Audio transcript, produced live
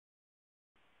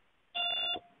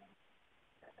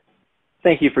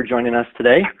Thank you for joining us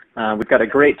today. We've got a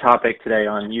great topic today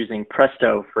on using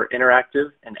Presto for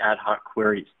interactive and ad hoc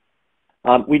queries.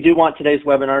 We do want today's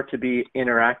webinar to be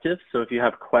interactive, so if you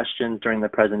have questions during the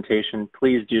presentation,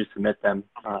 please do submit them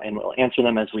and we'll answer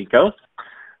them as we go.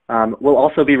 We'll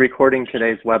also be recording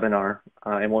today's webinar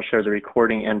and we'll share the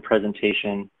recording and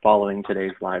presentation following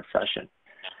today's live session.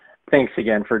 Thanks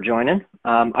again for joining.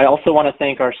 I also want to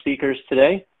thank our speakers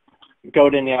today.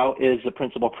 Godin Yao is the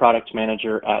Principal Product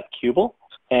Manager at Qubole,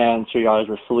 and Sriyal is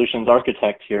the Solutions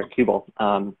Architect here at Qubole.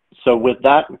 So with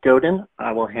that, Godin,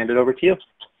 I will hand it over to you.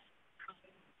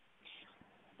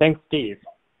 Thanks, Steve.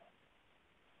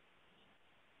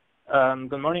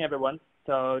 Good morning, everyone.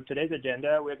 So today's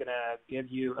agenda, we're going to give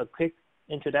you a quick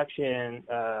introduction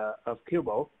of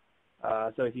Qubole.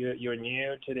 So if you're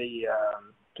new to the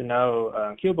to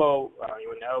know Qubole, you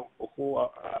will know who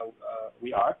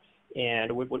we are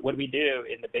and what we do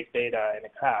in the big data and the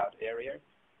cloud area.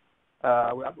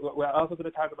 We're also going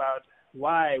to talk about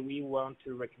why we want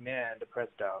to recommend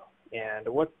Presto and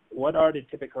what are the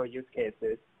typical use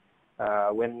cases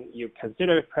when you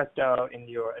consider Presto in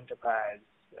your enterprise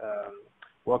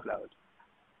workload.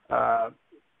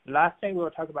 Lastly, we'll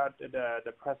talk about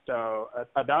the Presto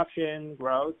adoption,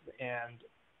 growth, and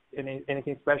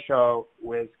anything special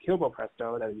with Qubole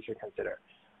Presto that you should consider.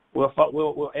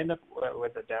 We'll end up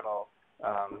with a demo,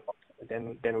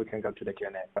 then we can go to the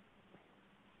Q&A.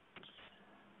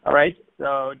 All right,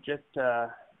 so just a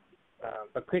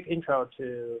quick intro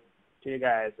to you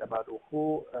guys about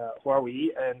who are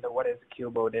we and what is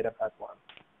Qubole Data Platform.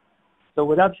 So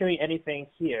without sharing anything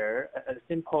here, a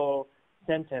simple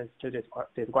sentence to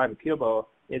describe Qubole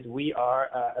is we are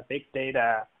a big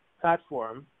data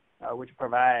platform which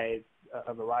provides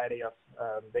a variety of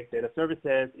big data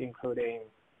services, including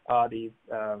all these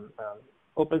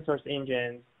open source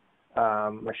engines,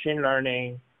 machine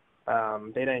learning,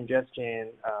 data ingestion,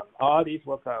 all these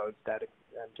workloads that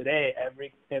today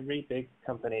every big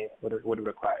company would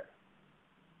require.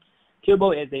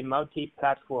 Qubole is a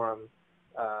multi-platform,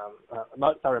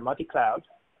 multi-cloud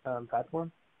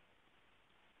platform.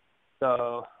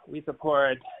 So we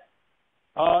support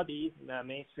all these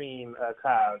mainstream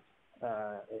clouds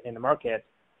in the market.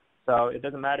 So it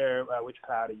doesn't matter which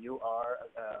cloud you are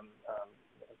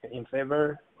in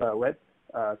favor with.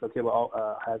 So Qubole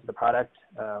has the product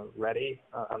ready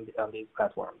on these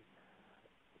platforms.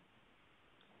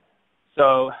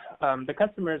 So the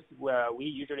customers we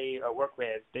usually work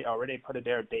with, they already put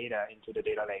their data into the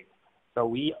data lake. So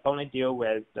we only deal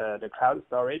with the cloud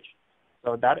storage.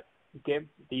 So that gives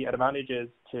the advantages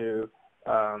to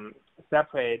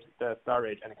separate the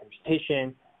storage and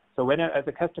computation. So when, as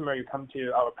a customer, you come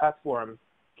to our platform,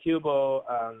 Qubole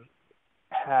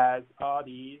has all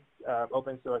these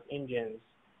open source engines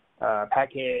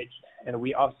packaged, and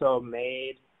we also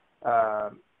made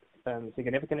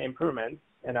significant improvements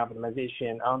and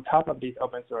optimization on top of these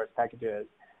open source packages.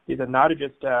 These are not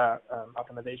just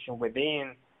optimization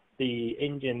within the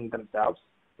engine themselves,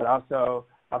 but also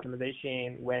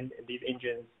optimization when these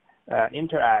engines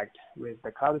interact with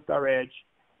the cloud storage,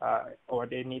 or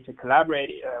they need to collaborate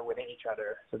within each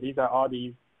other. So these are all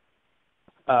these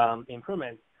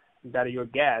improvements that you'll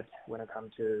get when it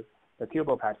comes to the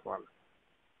Qubole platform.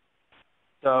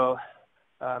 So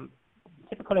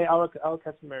typically our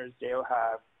customers, they'll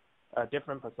have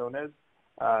different personas,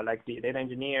 like the data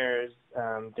engineers,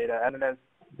 data analysts,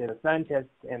 data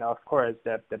scientists, and of course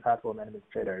the platform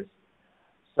administrators.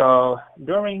 So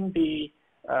during the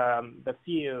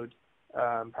field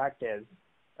practice,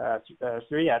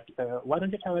 Sriyal, why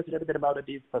don't you tell us a little bit about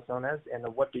these personas and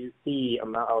what do you see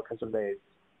among our customer base?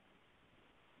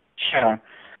 Sure.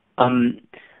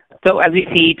 So as we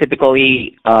see,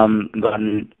 typically,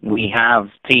 we have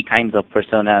three kinds of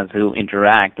personas who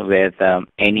interact with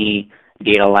any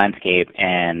data landscape,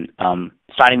 and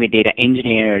starting with data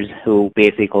engineers who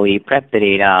basically prep the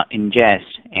data, ingest,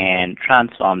 and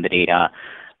transform the data,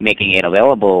 making it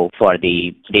available for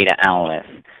the data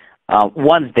analysts.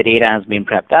 Once the data has been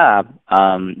prepped up,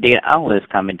 data analysts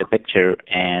come into picture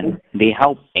and they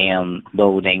help in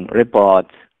building reports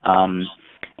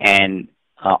and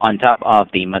on top of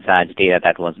the massage data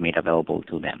that was made available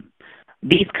to them.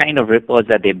 These kind of reports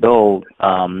that they build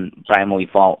primarily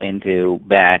fall into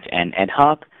batch and ad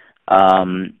hoc.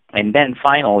 And then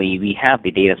finally, we have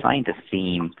the data scientist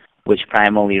team, which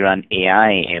primarily run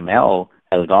AI, ML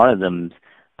algorithms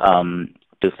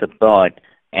to support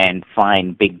and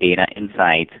find big data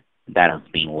insights that are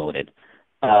being loaded.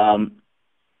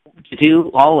 To do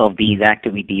all of these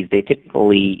activities, they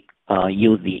typically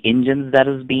use the engines that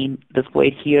is being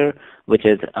displayed here, which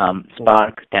is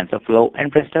Spark, TensorFlow, and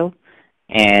Presto.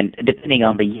 And depending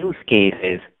on the use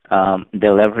cases, they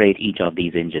leverage each of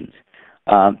these engines.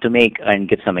 To make and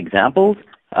give some examples,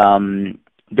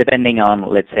 depending on,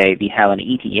 let's say, we have an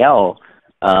ETL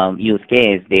use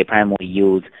case, they primarily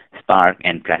use Spark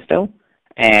and Presto.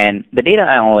 And the data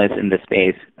analysts in the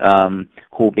space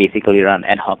who basically run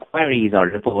ad hoc queries or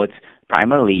reports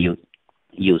primarily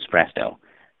use Presto.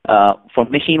 For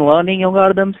machine learning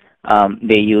algorithms,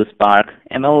 they use Spark,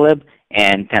 MLlib,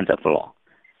 and TensorFlow.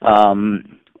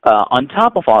 On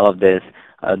top of all of this,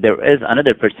 there is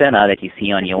another persona that you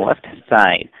see on your left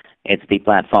side. It's the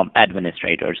platform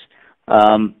administrators.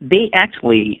 They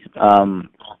actually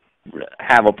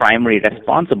have a primary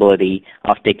responsibility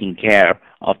of taking care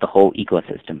of the whole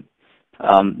ecosystem.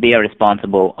 They are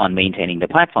responsible on maintaining the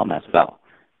platform as well.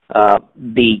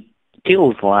 The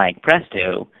tools like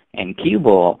Presto and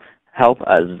Qubole help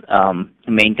us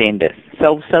maintain this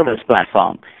self-service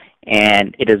platform,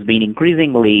 and it has been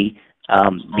increasingly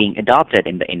being adopted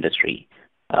in the industry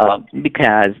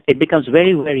because it becomes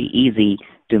very, very easy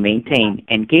to maintain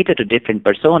and cater to different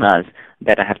personas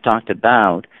that I have talked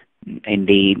about in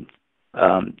the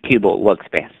Qubole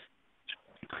workspace.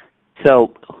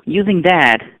 So using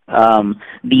that,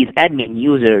 these admin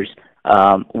users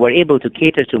were able to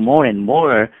cater to more and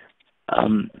more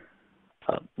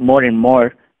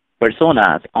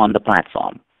personas on the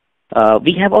platform.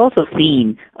 We have also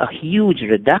seen a huge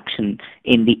reduction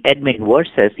in the admin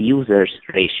versus users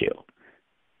ratio.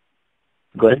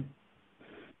 Good.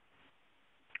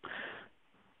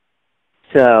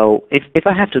 So if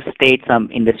I have to state some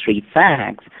industry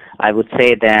facts, I would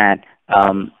say that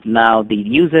now the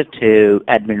user to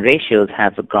admin ratios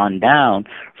have gone down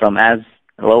from as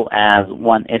low as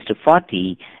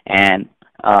 1:40, and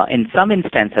in some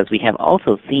instances we have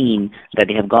also seen that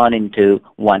they have gone into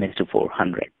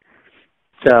 1:400.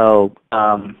 So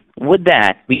with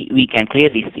that, we can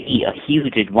clearly see a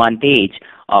huge advantage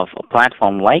of a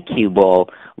platform like Qubole,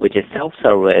 which is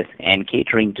self-service and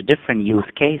catering to different use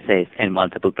cases and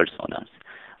multiple personas.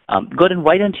 Gordon,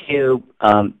 why don't you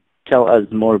tell us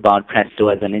more about Presto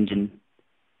as an engine?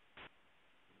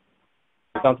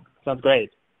 Sounds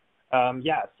great.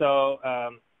 Yeah, so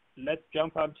let's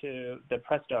jump on to the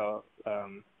Presto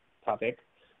topic.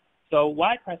 So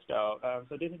why Presto?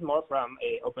 So this is more from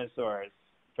an open source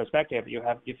perspective.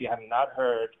 If you have not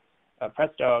heard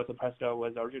Presto, so Presto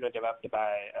was originally developed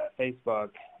by Facebook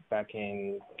back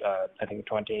in I think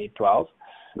 2012,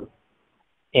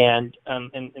 and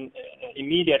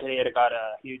immediately it got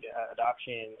a huge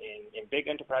adoption in big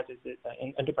enterprises,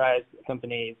 in enterprise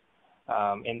companies,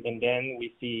 and then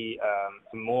we see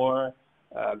more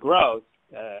growth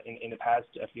in the past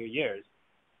few years.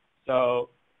 So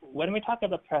when we talk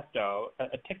about Presto,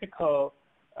 a typical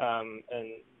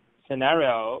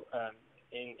scenario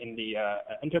in the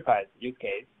enterprise use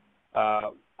case,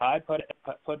 I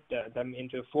put them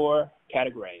into 4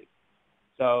 categories.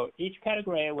 So each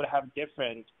category would have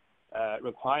different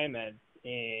requirements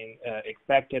in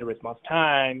expected response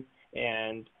time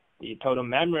and the total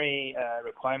memory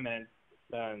requirements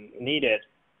needed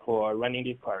for running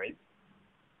these queries.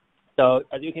 So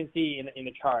as you can see in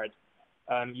the chart,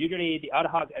 usually the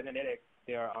Ad-Hoc analytics,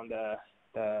 they are on the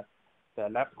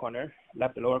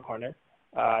left lower corner.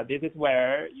 This is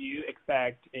where you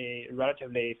expect a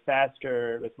relatively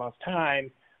faster response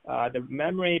time. The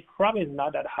memory probably is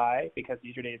not that high because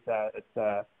usually it's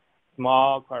a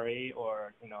small query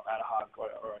or ad hoc or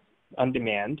on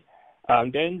demand.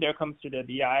 Then there comes to the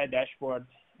BI dashboard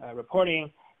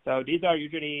reporting. So these are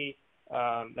usually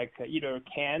like either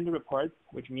canned reports,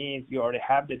 which means you already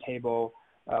have the table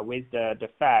with the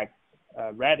facts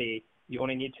ready. You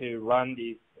only need to run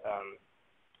these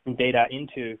data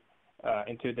into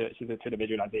the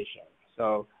visualization.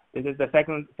 So this is the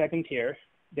second tier.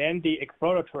 Then the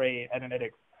exploratory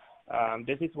analytics.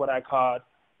 This is what I call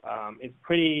it's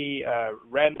pretty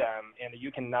random, and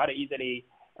you cannot easily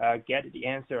get the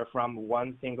answer from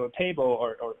one single table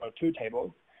or 2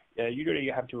 tables. Usually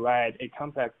you have to write a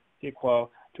complex SQL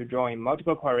to join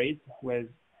multiple queries with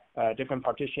different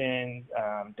partitions,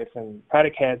 different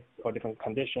predicates, or different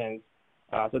conditions.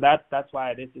 So that's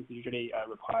why this is usually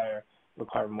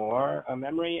require more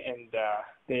memory, and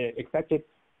the expected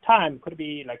time could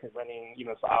be like running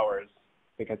even for hours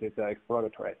because it's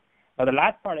exploratory. Now the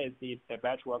last part is the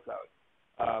batch workload.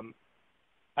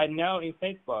 I know in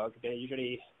Facebook they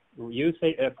usually use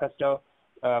Presto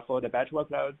for the batch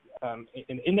workloads.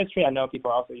 In the industry, I know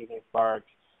people are also using Spark,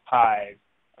 Hive,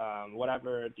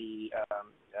 whatever the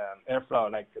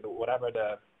Airflow, like whatever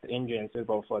the engine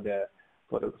suitable for the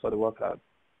workload.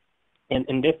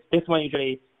 And this one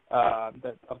usually,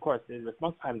 of course, the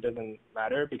response time doesn't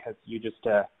matter because you just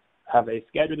have a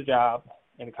scheduled job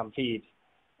and complete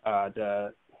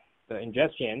the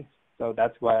ingestion. So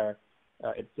that's where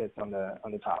it sits on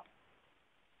the top.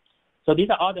 So these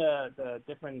are all the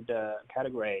different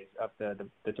categories of the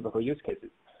typical use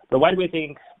cases. But why do we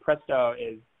think Presto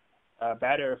is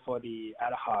better for the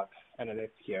ad hoc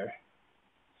analytics here?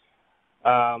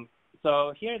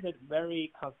 So here is a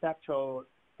very conceptual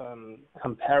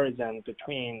comparison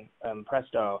between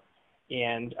Presto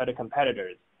and other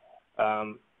competitors.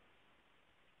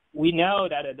 We know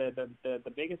that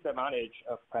the biggest advantage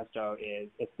of Presto is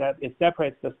it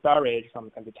separates the storage from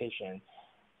computation.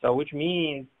 So which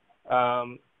means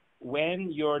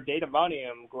when your data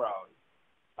volume grows,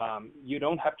 you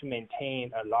don't have to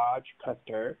maintain a large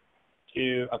cluster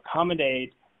to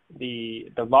accommodate the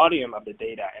volume of the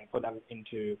data and put them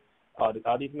into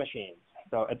all these machines.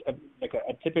 So like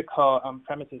a typical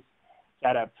on-premises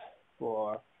setup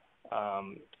for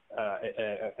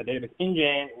a database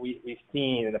engine we've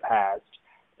seen in the past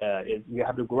is you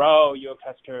have to grow your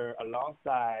cluster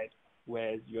alongside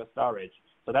with your storage.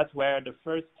 So that's where the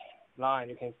first line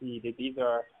you can see that these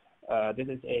are this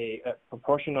is a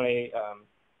proportionally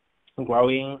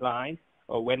growing line.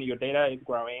 Or when your data is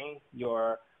growing,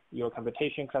 your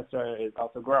computation cluster is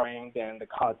also growing, then the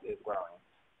cost is growing.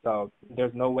 So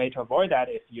there's no way to avoid that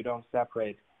if you don't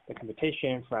separate the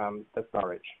computation from the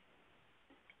storage.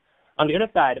 On the other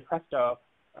side, Presto,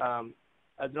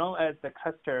 as long as the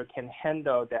cluster can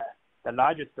handle the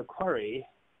largest query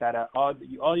that all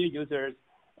your users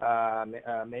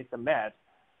may submit,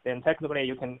 then technically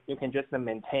you can just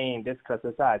maintain this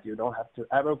cluster size. You don't have to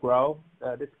ever grow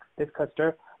this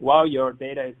cluster. While your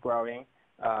data is growing,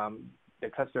 the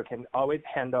cluster can always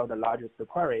handle the largest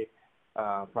query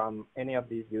from any of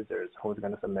these users who's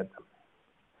going to submit them.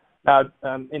 Now,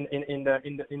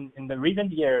 in the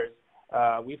recent years,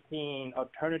 we've seen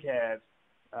alternatives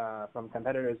from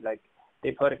competitors, like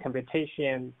they put a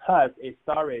computation plus a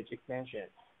storage extension.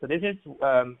 So this is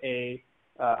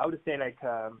I would say like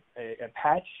a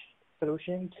patch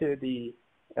solution to the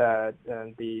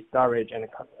storage and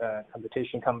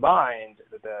computation combined,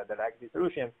 the legacy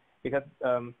solution, because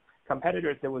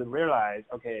competitors, they would realize,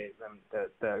 okay,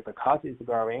 the cost is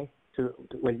growing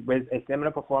with a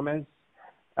similar performance.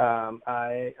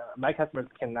 My customers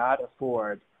cannot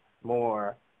afford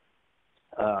more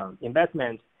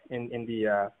investment in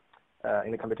the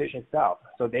computation itself.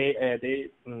 So they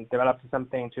developed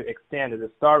something to extend the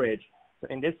storage. So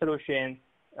in this solution,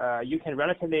 you can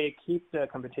relatively keep the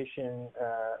computation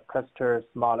cluster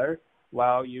smaller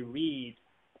while you read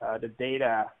the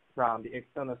data from the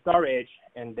external storage,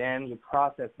 and then you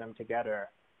process them together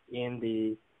in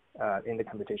the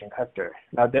computation cluster.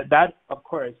 Now that of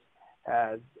course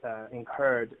has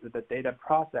incurred the data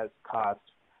process cost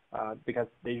because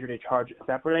they usually charge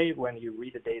separately when you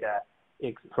read the data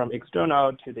from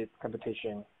external to the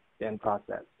computation then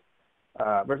process.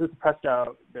 Versus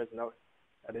Presto, there's no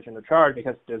additional charge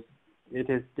because it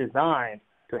is designed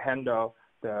to handle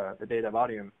the data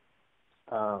volume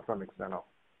from external.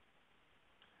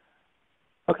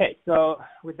 Okay, so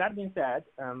with that being said,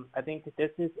 I think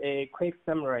this is a quick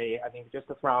summary, I think just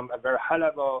from a very high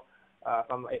level,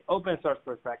 from an open source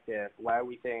perspective, why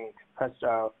we think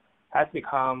Presto has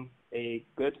become a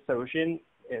good solution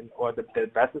or the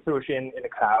best solution in the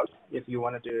cloud if you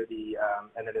want to do the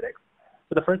analytics.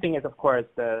 So the first thing is, of course,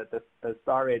 the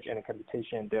storage and the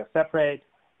computation, they're separate.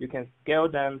 You can scale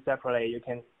them separately. You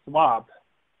can swap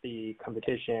the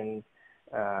computation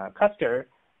cluster.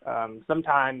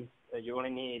 Sometimes you only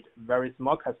need very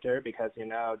small cluster because you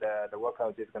know the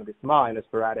workload is going to be small and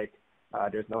sporadic.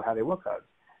 There's no heavy workloads.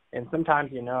 And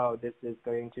sometimes you know this is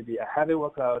going to be a heavy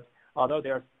workload, although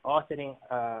they're all sitting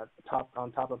on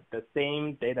top of the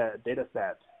same data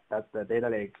set. That's the data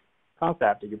lake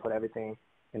concept. You put everything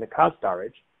in the cloud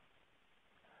storage.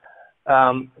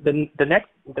 The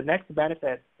next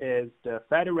benefit is the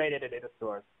federated data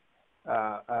source.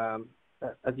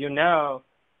 As you know,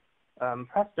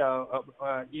 Presto,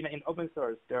 even in open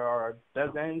source, there are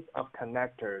dozens of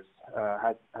connectors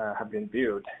have been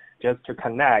built just to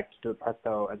connect to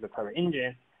Presto as a query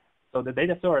engine. So the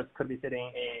data source could be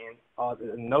sitting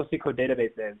in NoSQL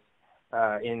databases,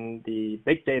 in the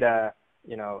big data,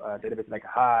 database like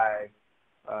Hive.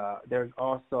 There's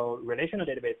also relational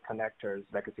database connectors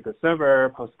like a SQL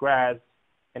Server, Postgres,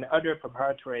 and other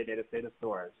proprietary data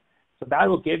stores. So that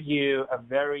will give you a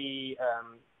very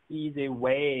easy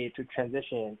way to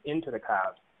transition into the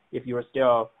cloud if you are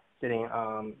still sitting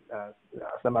on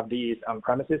some of these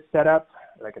on-premises setup,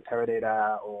 like a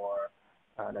Teradata or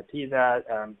Netezza.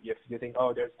 If you think,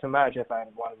 oh, there's too much, if I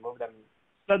want to move them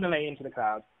suddenly into the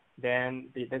cloud, then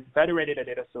this federated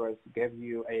data source gives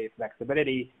you a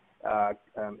flexibility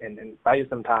and buy you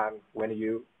some time when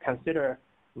you consider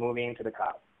moving to the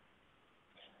cloud.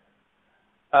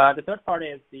 The third part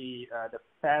is the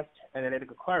fast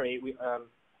analytical query.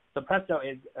 So Presto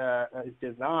is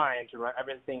designed to run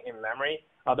everything in memory.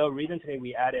 Although recently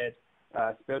we added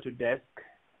spill to disk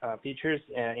features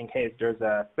in case there's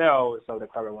a fail, so the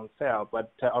query won't fail.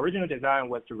 But original design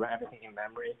was to run everything in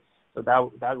memory, so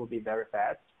that will be very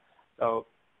fast. So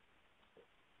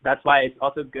that's why it's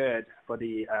also good for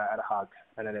the ad-hoc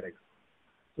analytics.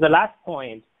 So the last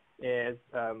point is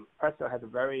Presto has a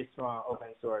very strong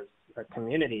open source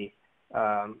community.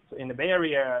 So in the Bay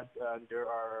Area, there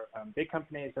are big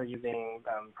companies that are using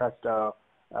Presto,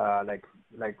 like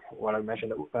what I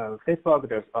mentioned, Facebook.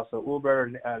 There's also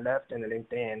Uber, Lyft, and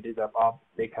LinkedIn. These are all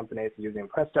big companies using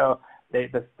Presto.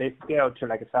 They scale to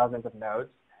like thousands of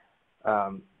nodes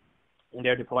in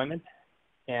their deployment,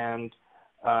 and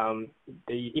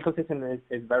the ecosystem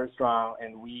is very strong,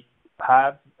 and we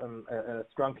have a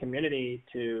strong community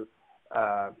to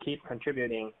keep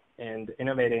contributing and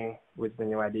innovating with the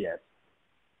new ideas.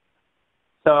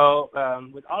 So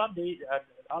with all of the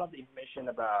information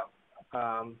about,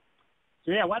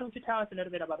 so yeah, why don't you tell us a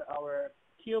little bit about our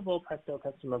Qubole Presto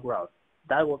customer growth?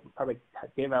 That will probably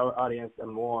give our audience a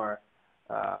more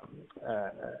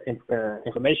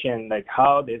information, like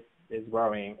how this is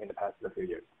growing in the past few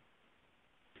years.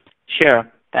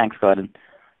 Sure. Thanks, Gordon.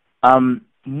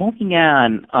 Moving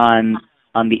on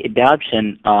the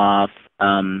adoption of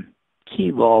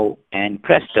Qubole and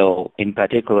Presto in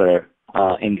particular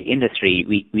in the industry,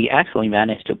 we actually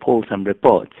managed to pull some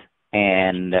reports,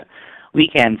 and we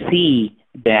can see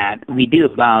that we do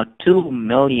about 2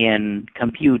 million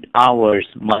compute hours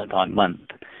month on month,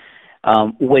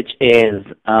 which is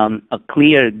a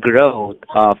clear growth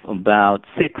of about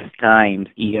 6 times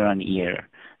year on year.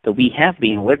 So we have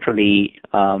been literally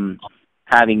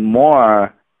having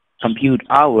more compute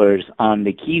hours on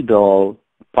the Qubole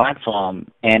platform,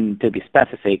 and to be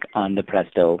specific, on the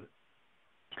Presto.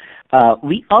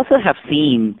 We also have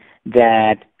seen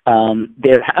that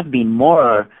there have been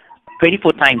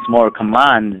 24 times more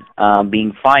commands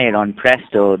being fired on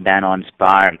Presto than on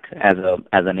Spark as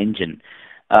an engine,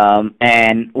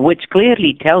 and which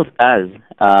clearly tells us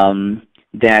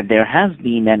that there has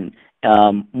been an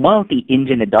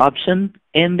multi-engine adoption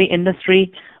in the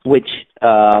industry, which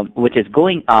is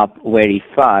going up very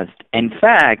fast. In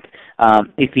fact,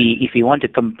 if we want to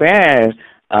compare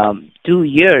 2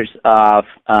 years of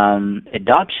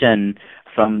adoption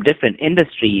from different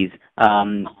industries,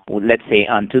 let's say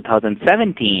on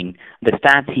 2017, the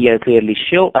stats here clearly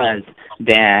show us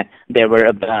that there were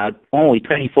about only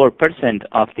 24%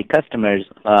 of the customers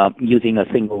using a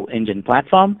single engine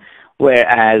platform,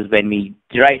 whereas when we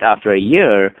right after a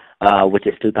year, which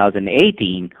is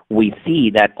 2018, we see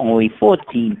that only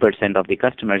 14% of the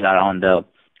customers are on the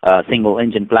single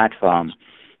engine platform,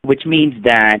 which means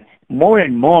that more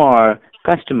and more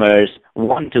customers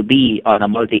want to be on a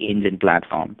multi-engine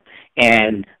platform.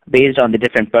 And based on the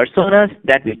different personas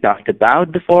that we talked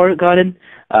about before, Gordon,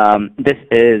 this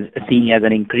is seen as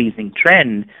an increasing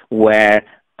trend where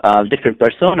different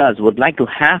personas would like to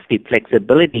have the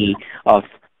flexibility of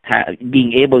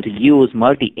being able to use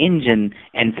multi-engine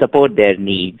and support their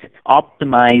needs,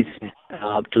 optimized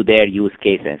to their use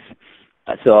cases.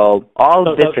 So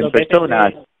all different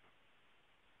personas.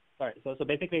 Sorry. So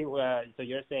basically, so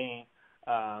you're saying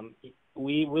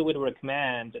we would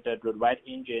recommend the right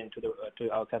engine to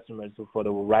our customers for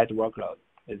the right workload.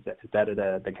 Is that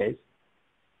the case?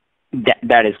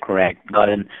 That is correct,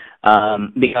 Gordon.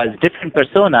 Because different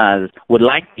personas would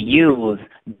like to use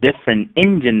different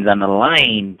engines on the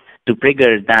line to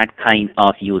trigger that kind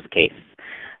of use case,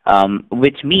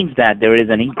 which means that there is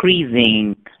an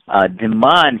increasing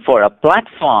demand for a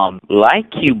platform like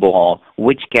Qubole,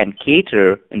 which can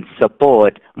cater and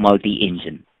support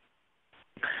multi-engine.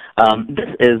 This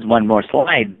is one more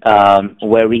slide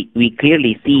where we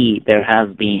clearly see there has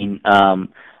been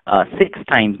 6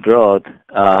 times growth,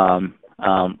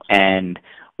 and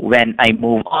when I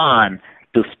move on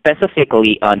to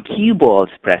specifically on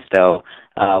Qubole's Presto,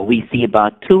 we see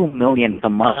about 2 million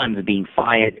commands being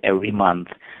fired every month,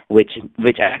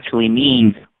 which actually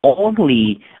means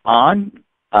only on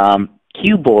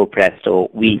Qubole Presto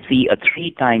we see a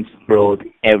 3 times growth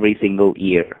every single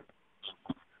year.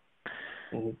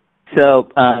 Mm-hmm. So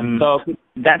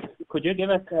that's. Could you give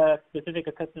us a specific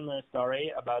customer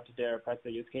story about their Presto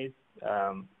use case?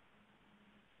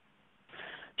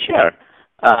 Sure.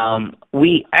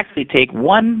 We actually take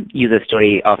one user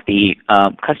story of the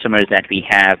customers that we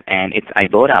have, and it's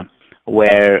Ibotta,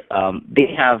 where they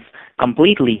have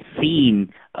completely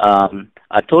seen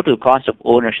a total cost of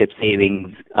ownership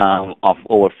savings of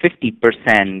over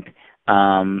 50%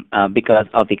 because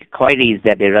of the queries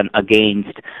that they run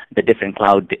against the different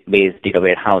cloud-based data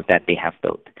warehouse that they have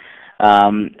built.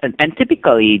 And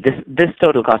typically, this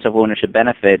total cost of ownership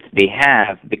benefits they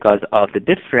have because of the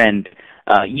different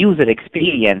user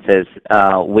experiences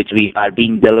which we are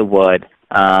being delivered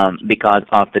because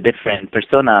of the different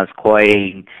personas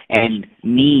querying and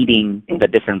needing the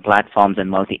different platforms and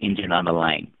multi-engine on the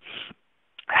line.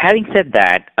 Having said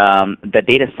that, the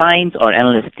data science or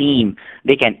analyst team,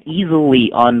 they can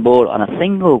easily onboard on a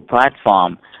single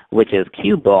platform, which is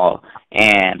Qubole,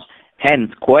 and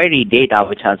hence query data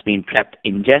which has been prepped,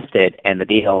 ingested, and the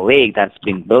data lake that's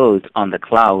been built on the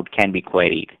cloud can be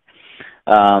queried.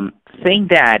 Saying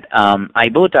that,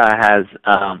 Ibotta has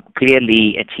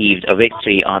clearly achieved a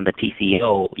victory on the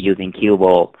TCO using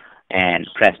Qubole and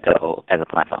Presto as a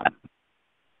platform.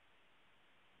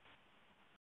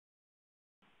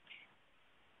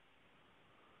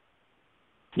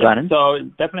 Yeah, so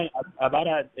definitely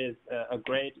Ibotta is a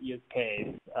great use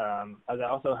case. As I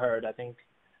also heard, I think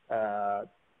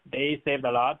they saved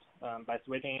a lot by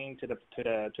switching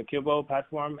to Qubole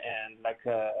platform, and like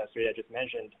Surya just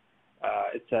mentioned,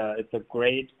 it's a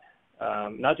great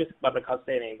not just about the cost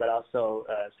saving, but also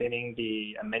saving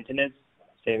the maintenance,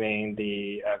 saving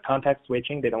the context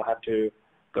switching. They don't have to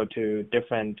go to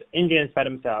different engines by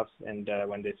themselves, and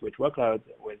when they switch workloads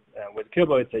with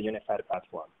Qubole, it's a unified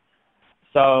platform.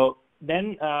 So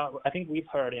then I think we've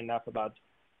heard enough about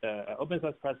open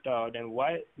source Presto. Then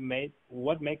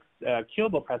what makes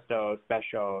Qubole Presto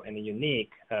special and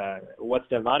unique? What's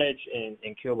the advantage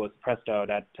in Qubole's Presto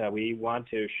that we want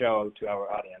to show to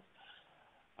our audience?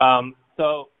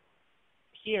 So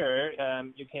here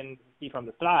you can see from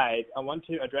the slide, I want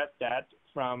to address that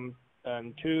from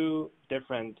two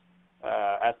different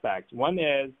aspects. One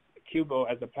is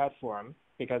Qubole as a platform,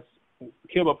 because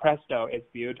Qubole Presto is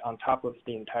built on top of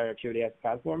the entire QDS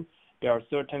platform. There are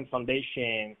certain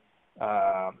foundations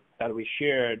that we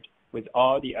shared with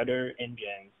all the other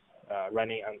engines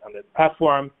running on this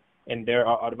platform, and there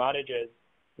are advantages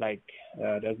like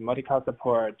there's multi-cloud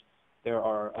support, there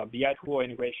are BI tool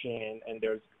integration, and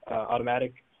there's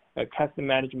automatic custom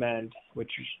management,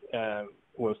 which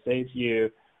will save you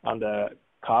on the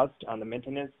cost, on the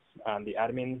maintenance, on the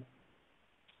admin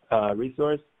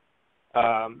resource.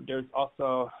 There's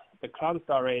also the cloud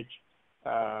storage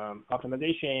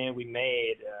optimization we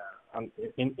made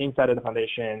inside of the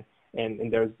foundation,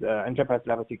 and there's enterprise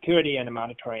level security and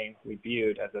monitoring we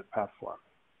built as a platform.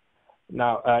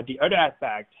 Now, the other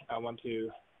aspect I want to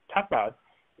talk about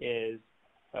is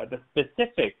the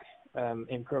specific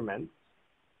improvements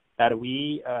that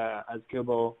we as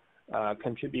Qubole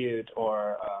contribute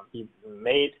or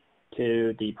made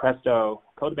to the Presto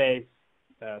code base.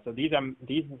 So these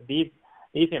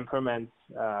improvements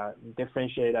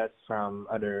differentiate us from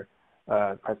other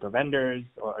Presto vendors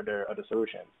or other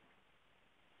solutions.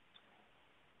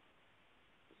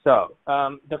 So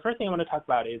the first thing I want to talk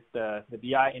about is the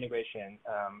BI integration.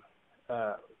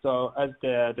 So as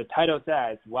the title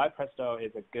says, why Presto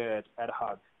is a good ad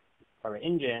hoc query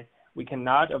engine, we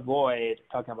cannot avoid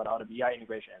talking about all the BI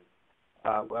integrations.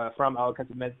 From our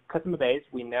customer base,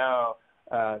 we know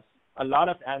a lot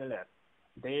of analysts,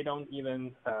 they don't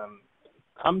even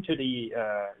come to the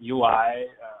UI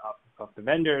of the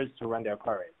vendors to run their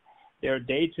queries. Their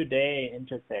day-to-day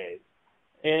interface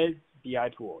is BI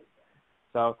tools.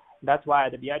 So that's why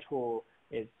the BI tool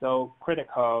is so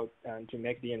critical to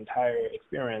make the entire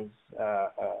experience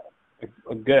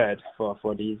good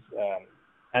for these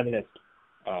analyst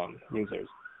users.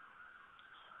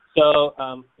 So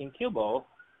in Qubole,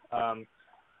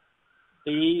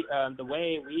 the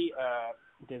way we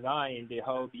design the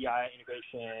whole BI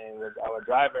integration with our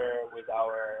driver, with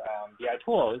our BI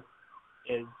tools,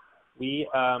 is we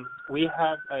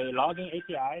have a logging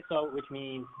API, so which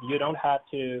means you don't have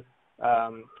to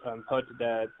put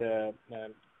the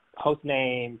host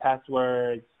name,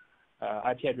 passwords,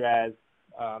 IP address.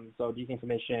 So these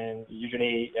information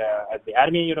usually as the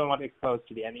admin you don't want to expose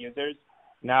to the end users.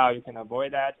 Now you can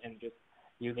avoid that and just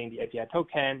using the API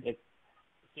token. It's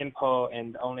simple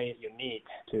and only unique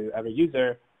to every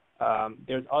user.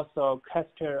 There's also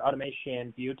cluster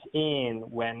automation built in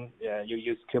when you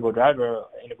use Qubole driver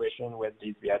integration with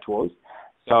these BI tools.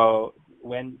 So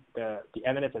when the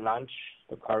analyst launch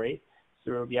the query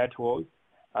through BI tools,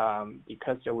 the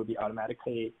cluster will be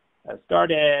automatically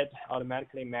started,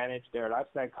 automatically manage their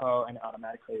lifecycle, and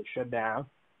automatically shut down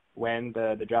when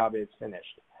the job is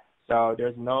finished. So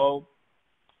there's no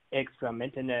extra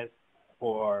maintenance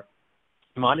or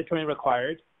monitoring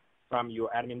required from your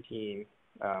admin team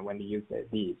when you use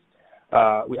these.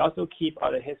 We also keep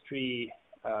all the history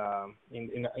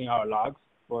in our logs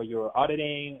for your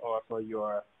auditing or for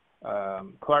your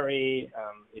query,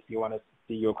 if you want to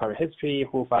see your query history,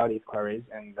 who filed these queries,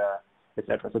 and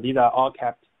etc. So these are all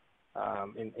kept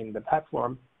in the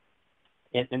platform.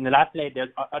 And lastly, there's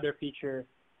other feature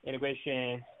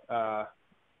integration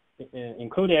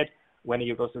included when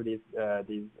you go through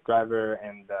these driver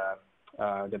and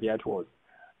the BI tools.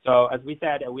 So as we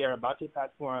said, we are a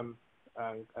multi-platform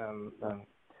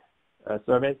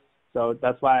service. So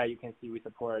that's why you can see we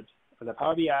support the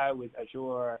Power BI with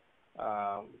Azure.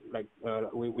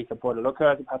 We support a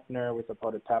local partner. We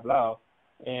support a Tableau.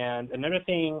 And another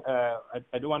thing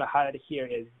I do want to highlight here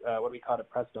is what we call the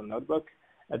Presto notebook.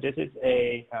 This is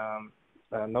a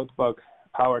notebook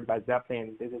powered by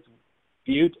Zeppelin. This is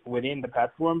built within the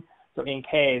platform. So in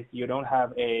case you don't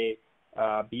have a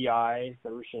BI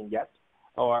solution yet,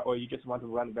 or you just want to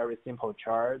run very simple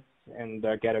charts and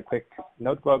get a quick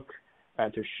notebook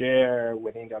to share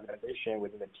within the organization,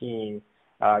 within the team,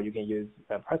 you can use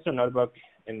a Presto notebook,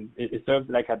 and it serves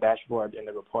like a dashboard in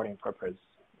the reporting purpose.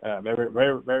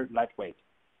 Very lightweight.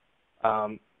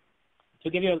 To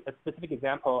give you a specific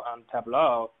example on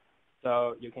Tableau,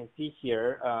 so you can see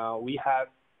here, we have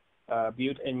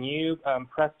built a new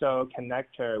Presto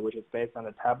connector, which is based on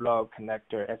the Tableau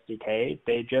connector SDK.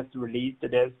 They just released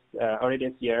this early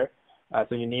this year,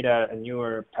 so you need a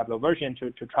newer Tableau version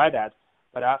to try that.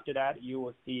 But after that, you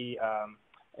will see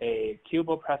a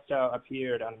Qubole Presto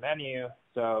appeared on the menu,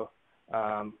 so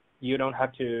you don't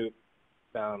have to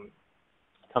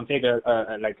configure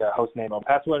like a host name or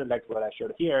password like what I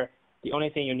showed here. The only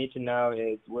thing you need to know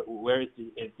is where is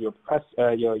your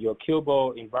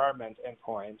Qubole environment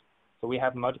endpoint. So we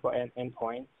have multiple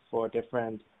endpoints for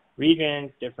different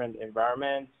regions, different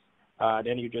environments.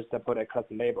 Then you just put a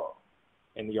custom label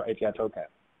in your API token.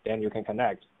 Then you can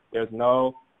connect. There's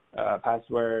no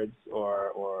passwords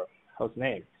or host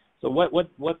name. So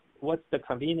what's the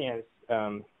convenience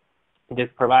this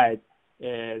provides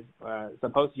is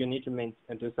suppose you need to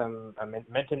do some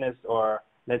maintenance, or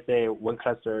let's say one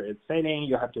cluster is failing,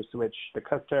 you have to switch the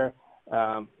cluster.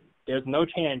 There's no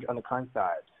change on the client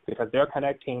side because they're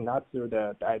connecting not through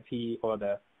the IP or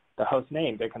the host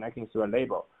name, they're connecting through a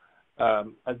label.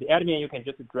 As the admin, you can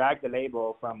just drag the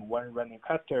label from one running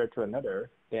cluster to another,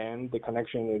 then the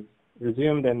connection is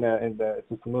resumed and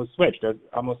it's a smooth switch. There's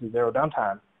almost zero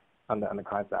downtime on the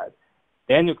client side.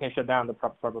 Then you can shut down the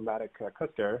problematic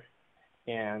cluster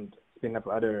and spin up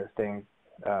other things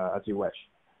as you wish.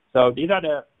 So these are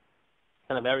the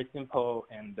kind of very simple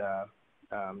and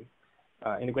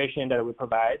integration that we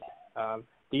provide.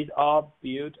 These are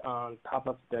built on top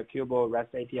of the Qubole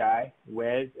REST API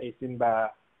with a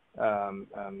Simba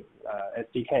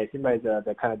SDK. Simba is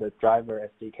the kind of the driver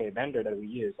SDK vendor that we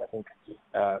use. I think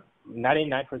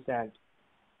 99%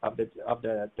 of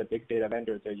the big data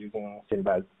vendors are using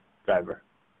Simba's driver.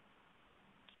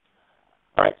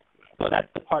 All right, so that's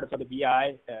the part for the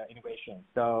BI integration.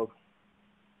 So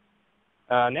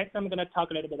next, I'm going to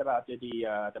talk a little bit about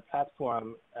the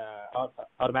platform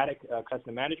automatic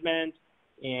cluster management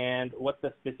and what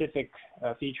the specific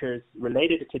features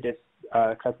related to this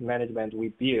cluster management we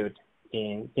built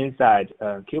inside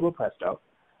Qubole Presto.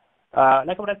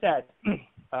 Like what I said,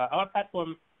 our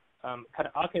platform kind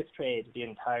of orchestrates the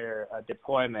entire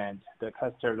deployment, the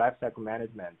cluster lifecycle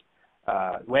management,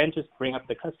 when to bring up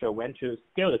the cluster, when to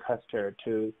scale the cluster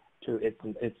to its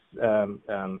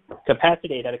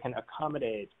capacity that it can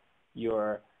accommodate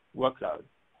your workload.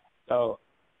 So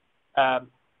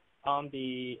on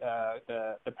the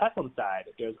platform side,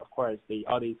 there's of course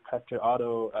all these cluster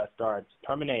auto start,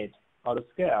 terminate, auto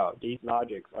scale. These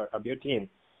logics are built in.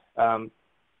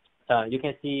 You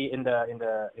can see in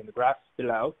the graph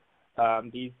below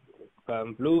these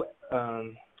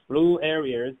blue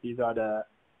areas. These are the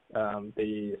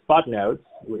spot nodes.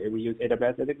 We use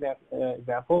AWS as an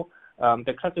example.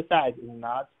 The cluster size is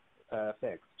not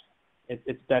fixed.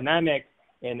 It's dynamic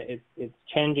and it's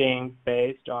changing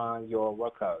based on your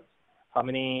workloads. How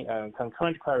many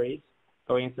concurrent queries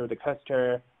going through the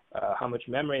cluster, how much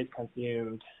memory is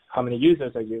consumed, how many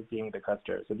users are using the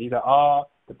cluster. So these are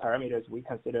all the parameters we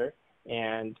consider,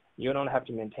 and you don't have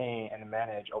to maintain and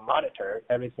manage or monitor.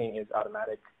 Everything is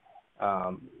automatic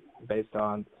based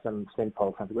on some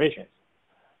simple configurations.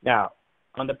 Now,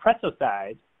 on the Presto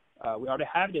side, we already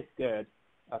have this good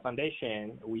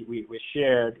foundation we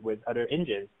shared with other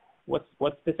engines. What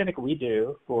specific we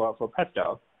do for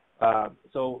Presto?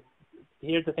 So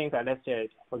here's the things I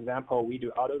listed. For example, we do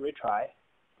auto retry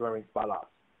during spot loss.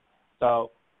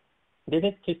 So this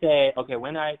is to say, okay,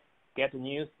 when I get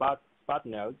new spot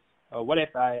nodes, what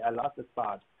if I lost the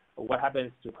spot? What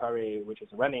happens to query which is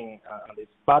running on these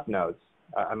spot nodes?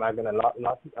 am I going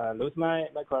to lose my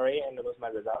query and lose my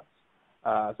results?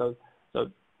 So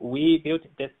we built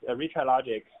this retry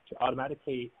logic to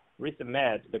automatically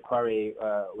resubmit the query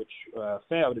which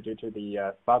failed due to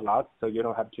the spot loss. So you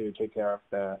don't have to take care of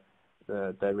the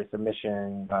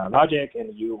resubmission logic,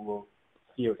 and you will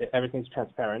feel everything's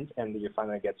transparent, and you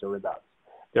finally get your results.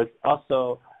 There's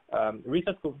also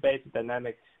resource group-based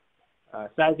dynamic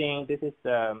sizing. This is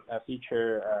a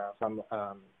feature from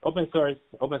open source.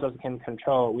 Open source can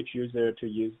control which user to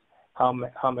use how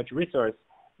much resource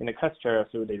in the cluster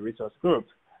through the resource group.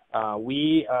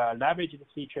 We leverage this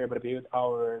feature, but build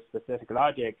our specific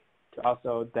logic to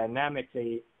also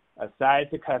dynamically size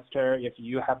the cluster if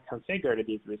you have configured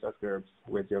these resource groups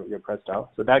with your Presto.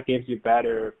 So that gives you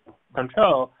better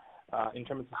control in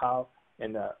terms of how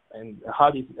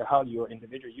how your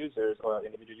individual users or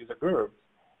individual user groups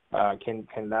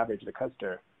can leverage the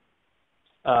cluster.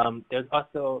 There's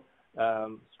also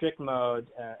strict mode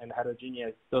and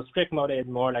heterogeneous. So strict mode is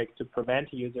more like to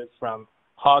prevent users from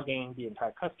hogging the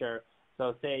entire cluster.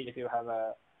 So say if you have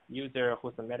a user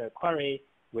who submitted a query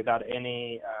without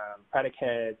any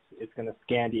predicates, it's going to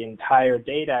scan the entire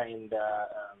data in the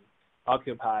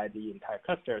occupy the entire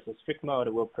cluster. So strict mode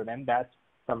will prevent that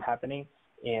from happening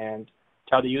and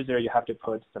tell the user you have to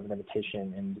put some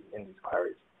limitation in these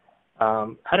queries.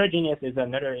 Heterogeneous is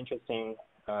another interesting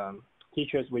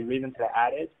features we recently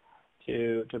added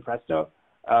to Presto.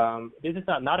 This is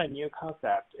not a new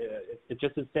concept. It's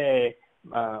just to say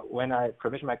when I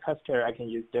provision my cluster, I can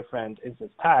use different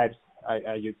instance types.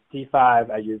 I use C5,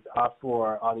 I use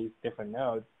R4, all these different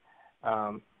nodes,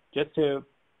 just to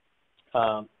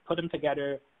put them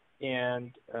together,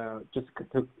 and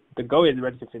the goal is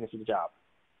ready to finish the job.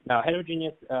 Now,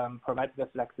 heterogeneous provides the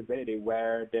flexibility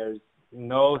where there's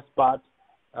no spot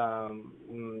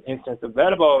instance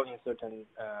available in certain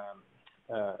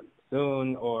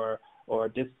zone, or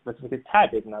this specific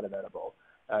type is not available.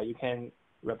 You can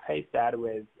replace that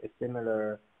with a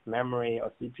similar memory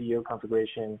or CPU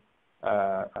configuration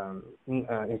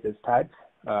instance type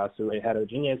through a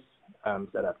heterogeneous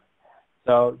setup.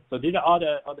 So these are all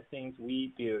the things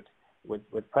we built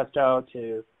with Presto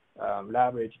to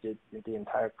leverage the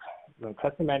entire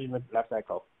cluster management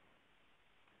lifecycle.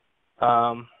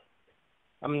 I'm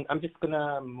just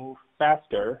gonna move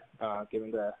faster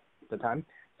given the time.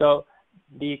 So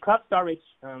the cloud storage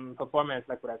performance,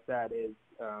 like what I said, is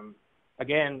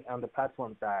again on the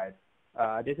platform side.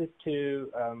 This is to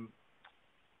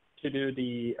do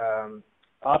the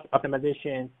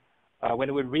optimization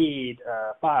when we read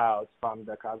files from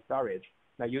the cloud storage.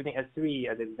 Now, using S3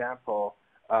 as an example,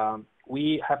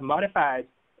 we have modified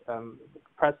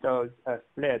Presto's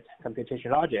split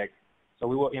computation logic. So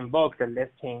we will invoke the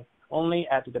listing only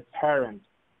at the parent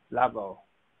level,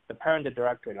 the parent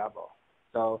directory level.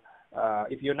 So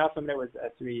if you're not familiar with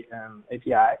S3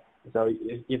 API, so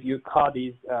if you call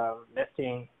these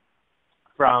listing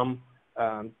from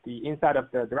the inside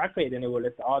of the directory, then it will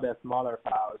list all the smaller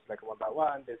files like one by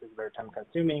one. This is very time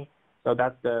consuming. So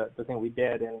that's the thing we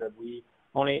did, and we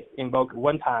only invoke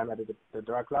one time at the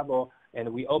direct level, and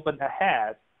we open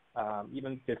ahead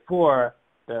even before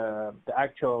the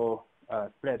actual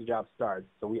split job starts.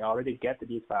 So we already get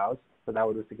these files, so that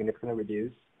would significantly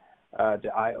reduce the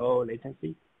I/O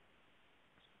latency.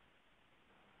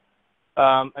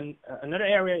 And another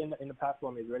area in the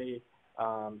platform is really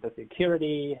the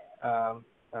security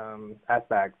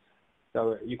aspects.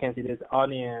 So you can see this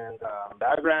onion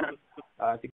diagram,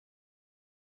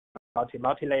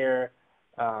 multi-layer,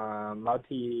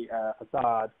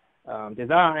 multi-facade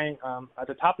design. At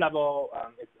the top level,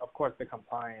 it's of course the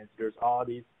compliance. There's all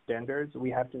these standards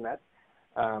we have to meet.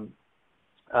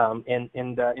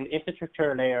 In the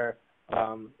infrastructure layer,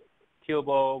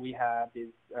 Qubole, we have this.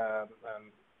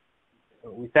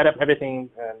 We set up everything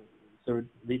through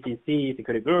VPC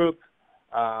security group.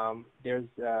 There's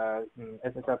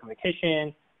SSL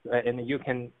communication, and you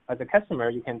can, as a customer,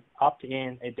 you can opt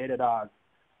in a Datadog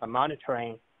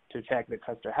monitoring to check the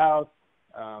cluster health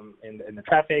and the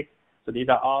traffic. So these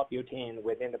are all built in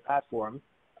within the platform.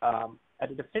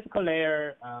 At the physical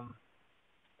layer,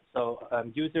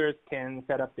 users can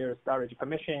set up their storage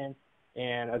permission.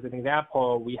 And as an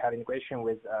example, we have integration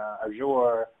with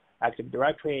Azure Active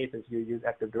Directory. So if you use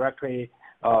Active Directory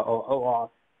or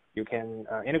OAuth, you can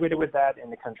integrate it with that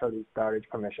and control the storage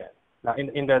permission. Now,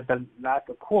 in the last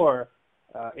core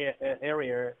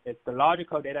area, it's the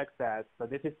logical data access. So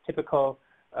this is typical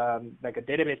like a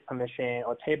database permission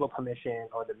or table permission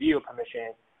or the view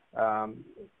permission.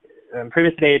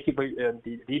 Previously, people,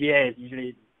 the DBAs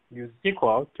usually use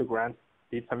SQL to grant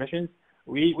these permissions.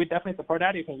 We definitely support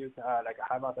that. You can use like a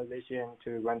Hive authorization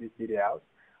to run these DDLs.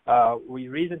 We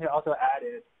recently also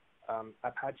added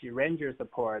Apache Ranger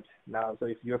support now. So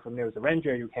if you're familiar with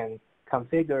Ranger, you can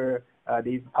configure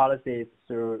these policies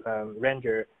through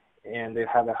Ranger, and they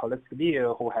have a holistic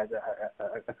view who has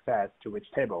access to which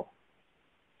table.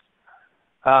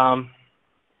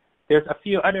 There's a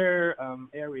few other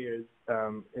areas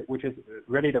which is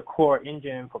really the core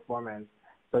engine performance.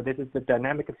 So this is the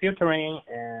dynamic filtering,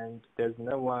 and there's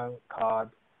another one called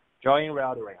join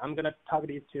reordering. I'm going to talk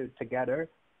these two together.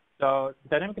 So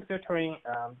dynamic filtering,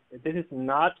 this is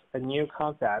not a new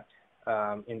concept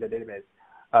in the database,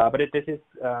 but this is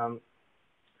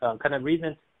kind of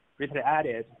recently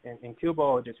added in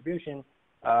Qubole distribution.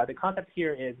 The concept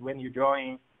here is when you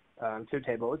join two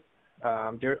tables,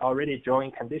 there's already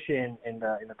join condition in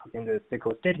the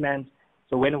SQL statement.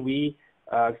 So when we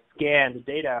scan the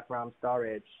data from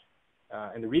storage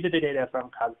and read the data from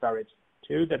cloud storage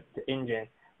to the engine,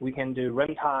 we can do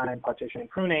runtime partition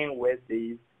pruning with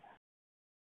these.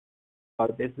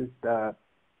 This is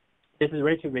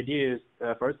really to reduce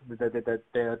first the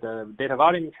data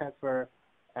volume transfer,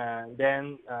 and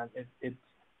then it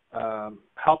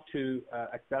helps to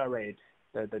accelerate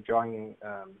the joining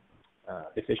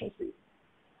efficiency.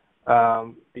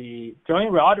 The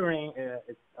join reordering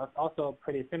is also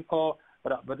pretty simple,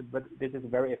 but this is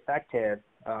very effective.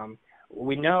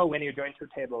 We know when you join two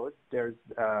tables, there's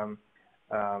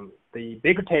the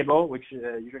bigger table, which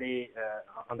usually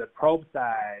on the probe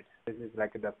side, this is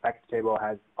like the fact table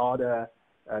has all the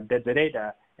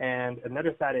data, and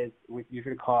another side is we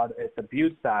usually call it the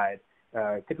build side.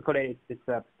 Typically, it's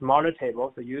a smaller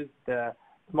table, so use the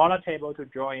smaller table to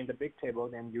join the big table,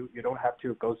 then you don't have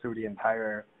to go through the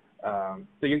entire.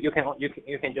 So you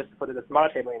can just put the smaller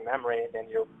table in memory, then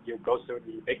you go through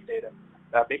the big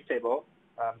table.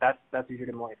 That's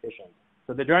usually more efficient.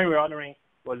 So the join reordering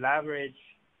will leverage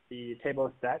the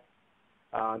table set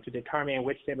to determine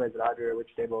which table is larger,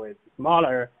 which table is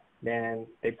smaller. Then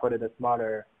they put the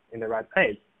smaller in the right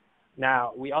place.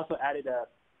 Now we also added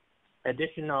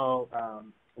additional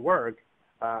work.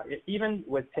 Even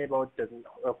with tables that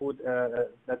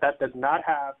does not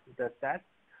have the sets,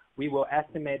 we will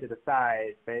estimate the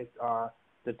size based on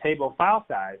the table file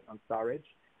size on storage.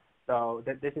 So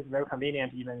this is very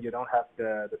convenient even you don't have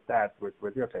the stats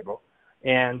with your table.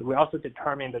 And we also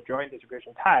determine the join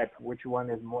distribution type, which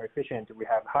one is more efficient. We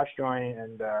have hash join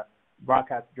and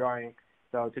broadcast join,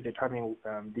 so to determine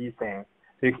these things.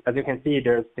 So as you can see,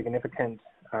 there's significant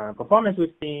performance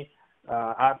we've seen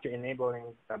after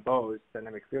enabling both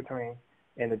dynamic filtering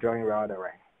and the join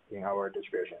reordering in our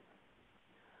distribution.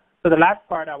 So the last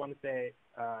part I want to say,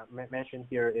 mention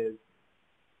here is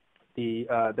the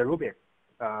Rubix.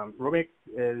 Rubix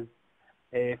is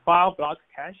a file block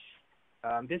cache.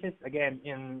 This is again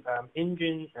in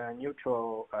engine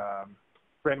neutral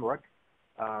framework.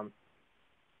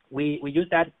 We use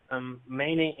that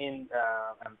mainly in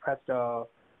Presto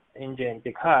engine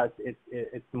because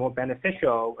it's more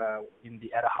beneficial in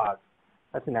the Ad-Hoc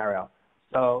scenario.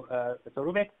 So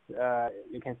Rubix,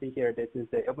 you can see here, this is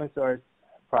the open source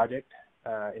project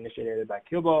initiated by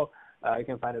Qubole. You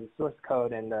can find the source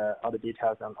code and all the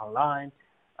details online.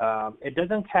 It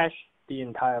doesn't cache the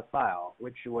entire file,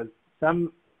 which was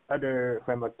some other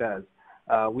framework does.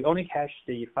 We only cache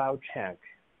the file chunk.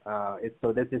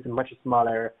 So this is much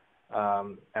smaller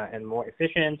and more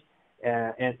efficient.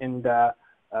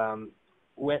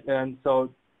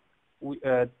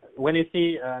 When you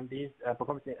see these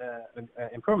performance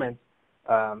improvements,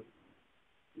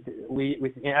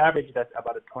 in average that's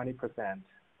about 20%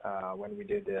 when we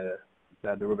did the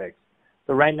Rubix.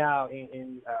 So right now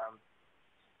in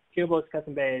Qubole's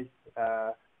custom base,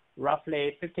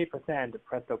 roughly 50% of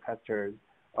Presto clusters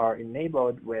are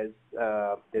enabled with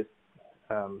this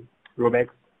Rubix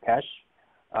cache.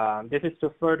 This is to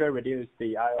further reduce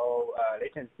the I/O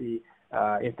latency.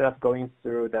 Instead of going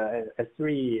through the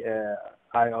S3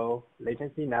 I/O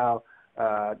latency, now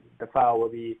the file will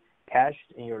be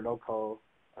cached in your local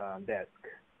disk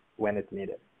when it's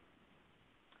needed.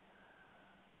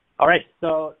 All right,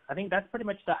 so I think that's pretty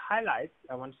much the highlights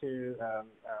I want to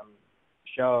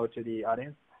show to the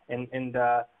audience. And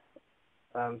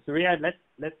Surya,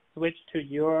 let's switch to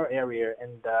your area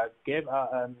and give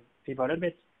people a little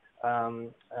bit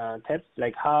tips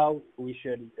like how we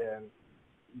should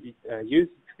use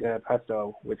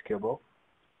Presto with Qubole.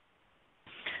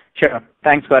 Sure.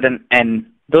 Thanks, Gordon.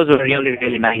 And those were really,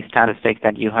 really nice statistics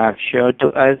that you have shared to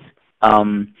us.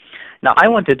 Now, I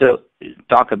wanted to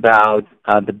talk about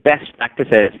the best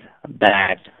practices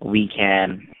that we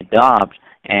can adopt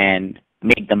and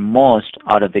make the most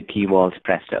out of the Qubole's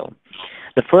Presto.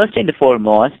 The first and the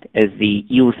foremost is the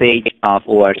usage of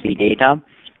ORC data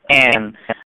and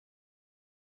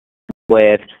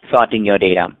with sorting your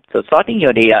data. So sorting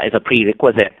your data is a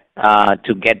prerequisite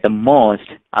to get the most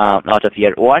out of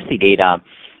your ORC data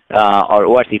or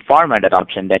ORC format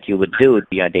adoption that you would do to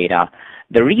your data.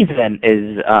 The reason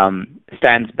is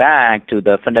stands back to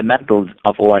the fundamentals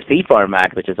of ORC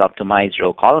format, which is optimized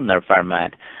row columnar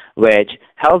format, which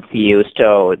helps you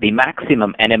store the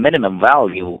maximum and a minimum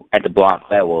value at the block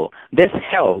level. This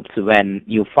helps when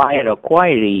you fire a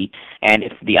query and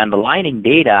if the underlying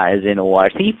data is in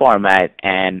ORC format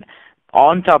and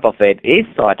on top of it is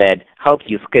sorted, helps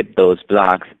you skip those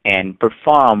blocks and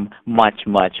perform much,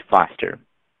 much faster.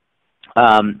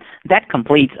 That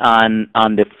completes on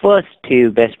the first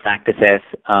two best practices,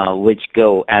 which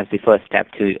go as the first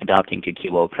step to adopting to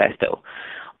Qubole Presto.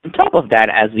 On top of that,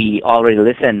 as we already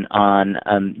listened on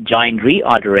join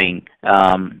reordering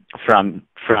from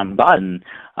Gordon,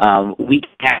 we can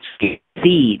actually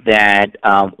see that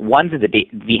once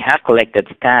we have collected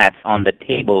stats on the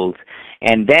tables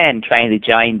and then trying to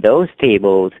join those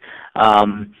tables,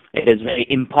 it is very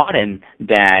important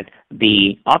that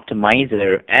the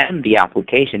optimizer and the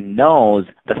application knows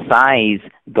the size,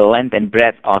 the length, and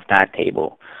breadth of that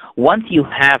table. Once you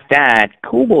have that,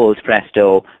 Qubole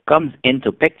Presto comes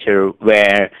into picture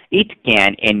where it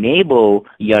can enable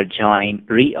your join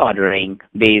reordering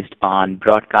based on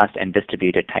broadcast and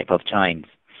distributed type of joins.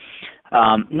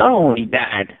 Not only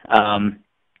that,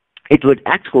 it would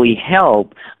actually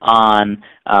help on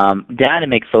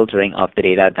dynamic filtering of the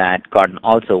data that Gordon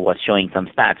also was showing some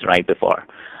stats right before.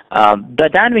 The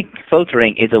dynamic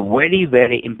filtering is a very,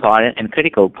 very important and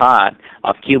critical part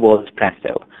of Qubole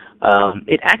Presto.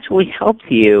 It actually helps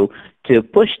you to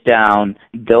push down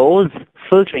those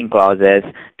filtering clauses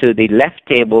to the left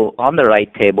table on the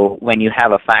right table when you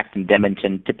have a fact and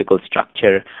dimension typical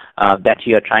structure that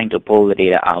you are trying to pull the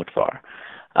data out for.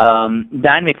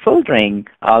 Dynamic filtering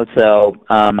also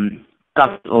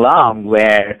comes along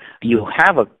where you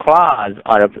have a clause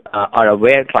or a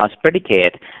where clause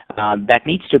predicate that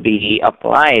needs to be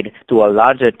applied to a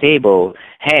larger table.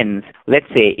 Hence, let's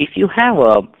say if you have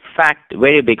a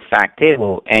very big fact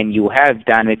table and you have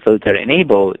dynamic filter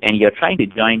enabled and you're trying to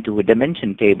join to a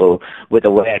dimension table with a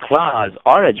where clause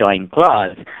or a join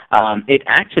clause, it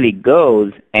actually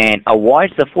goes and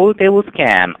avoids the full table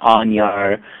scan on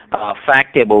your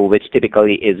fact table, which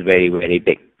typically is very, very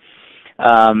big.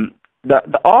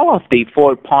 All of the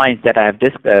 4 points that I have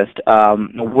discussed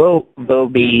will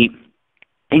be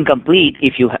incomplete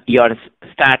if your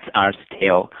stats are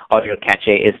stale or your cache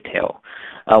is stale.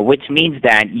 Which means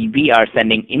that we are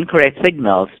sending incorrect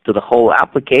signals to the whole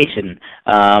application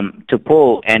to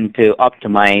pull and to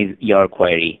optimize your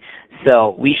query.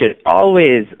 So we should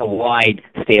always avoid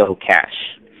stale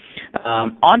cache.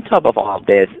 On top of all of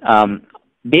this,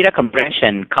 data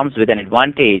compression comes with an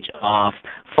advantage of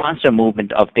faster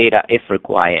movement of data if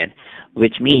required,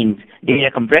 which means data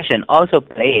compression also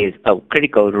plays a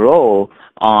critical role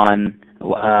on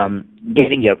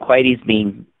getting your queries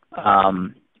being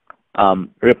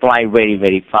reply very,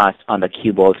 very fast on the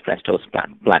Qubole Presto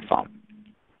platform.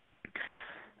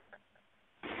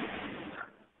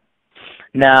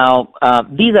 Now,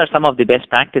 these are some of the best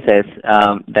practices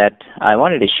that I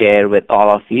wanted to share with all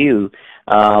of you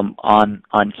on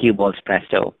Qubole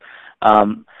Presto.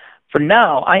 For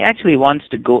now, I actually want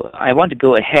to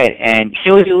go ahead and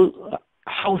show you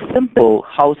how simple,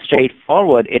 how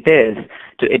straightforward it is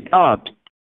to adopt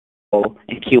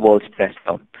in Qubole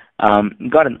Presto.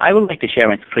 Gordon, I would like to share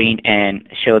my screen and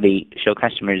show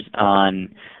customers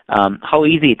on how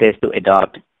easy it is to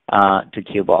adopt to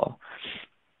Qubole.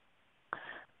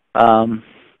 Can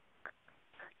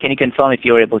you confirm if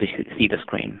you're able to see the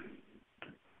screen?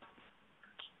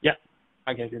 Yeah,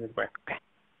 I can see the screen. Okay.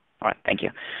 All right, thank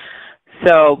you.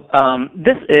 So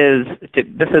this is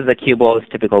the Qubole's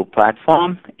typical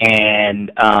platform,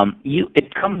 and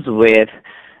it comes with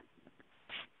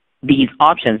these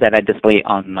options that I display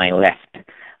on my left.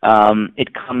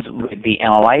 It comes with the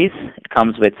analyze, it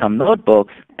comes with some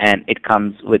notebooks, and it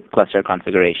comes with cluster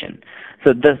configuration.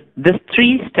 So this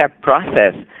three-step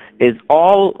process is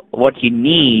all what you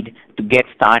need to get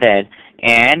started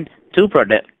and to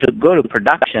go to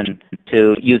production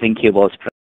to using Qubole's.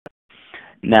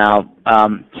 Now,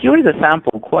 here is a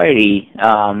sample query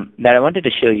that I wanted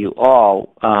to show you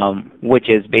all, which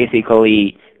is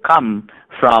basically come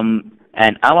from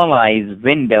an analyze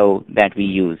window that we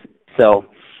use. So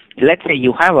let's say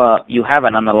you have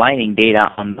an underlying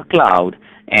data on the cloud,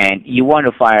 and you want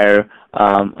to fire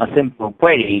a simple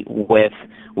query with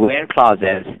where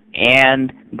clauses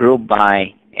and group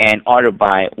by and order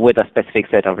by with a specific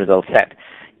set of results set.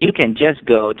 You can just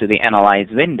go to the analyze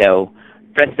window,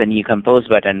 press the new compose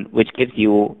button, which gives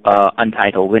you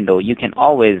untitled window. You can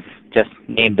always just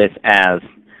name this as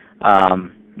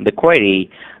the query,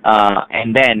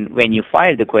 and then when you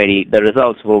fire the query, the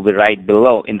results will be right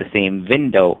below in the same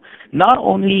window. Not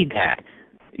only that,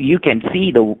 you can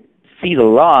see the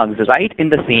logs right in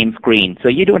the same screen, so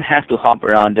you don't have to hop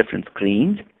around different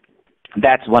screens.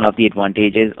 That's one of the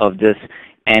advantages of this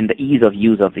and the ease of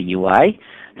use of the UI.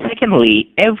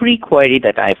 Secondly, every query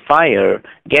that I fire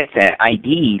gets an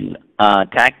ID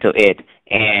tagged to it,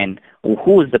 and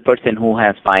who is the person who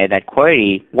has fired that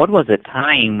query, what was the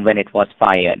time when it was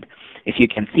fired. If you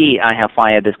can see, I have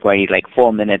fired this query like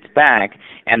 4 minutes back,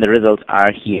 and the results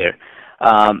are here.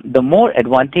 The more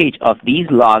advantage of these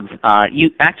logs are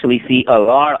you actually see a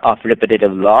lot of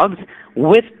repetitive logs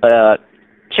with a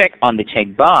check on the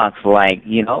checkbox, like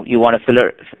you want to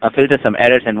filter some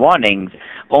errors and warnings.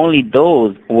 Only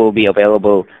those will be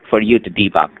available for you to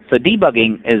debug. So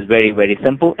debugging is very, very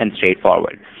simple and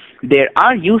straightforward. There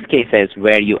are use cases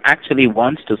where you actually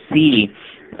want to see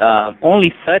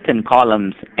only certain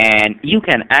columns, and you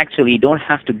can actually don't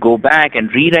have to go back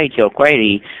and rewrite your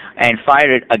query and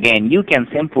fire it again. You can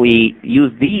simply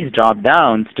use these drop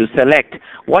downs to select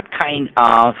what kind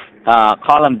of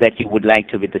columns that you would like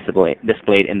to be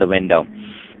displayed in the window.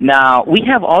 Now, we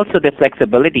have also the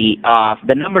flexibility of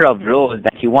the number of rows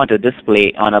that you want to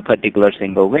display on a particular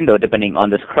single window depending on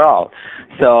the scroll.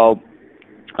 So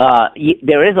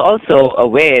there is also a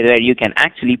way where you can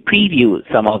actually preview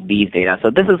some of these data. So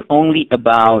this is only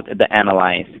about the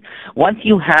analyze. Once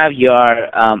you have your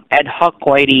ad hoc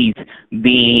queries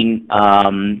being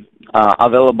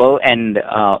available and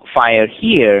fire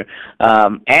here,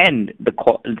 and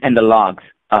the logs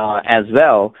as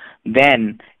well,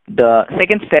 then the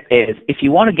second step is if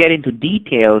you want to get into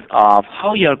details of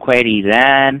how your query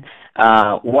ran,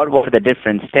 what were the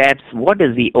different steps, what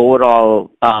is the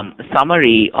overall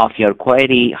summary of your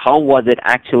query, how was it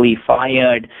actually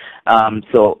fired.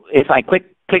 So if I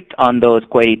clicked on those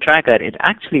query tracker, it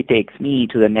actually takes me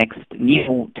to the next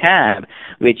new tab,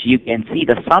 which you can see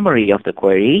the summary of the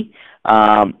query.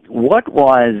 What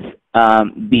was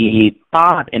the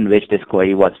path in which this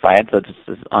query was fired? So this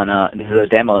is a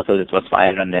demo, so this was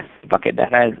fired on this bucket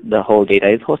that the whole data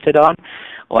is hosted on.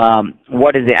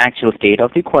 What is the actual state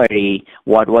of the query?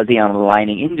 What was the underlying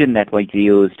engine that was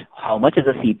used? How much is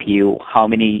the CPU? How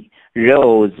many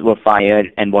rows were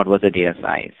fired? And what was the data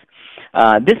size?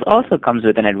 This also comes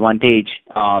with an advantage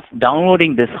of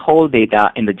downloading this whole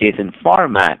data in the JSON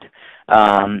format.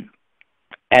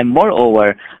 And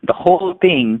moreover, the whole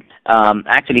thing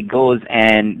actually goes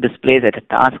and displays at a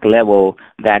task level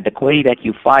that the query that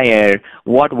you fire,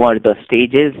 what were the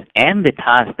stages and the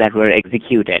tasks that were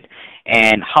executed,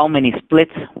 and how many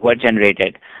splits were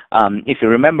generated. If you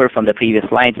remember from the previous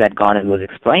slides that Gordon was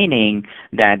explaining,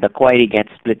 that the query gets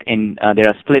split in, there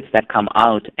are splits that come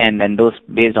out, and then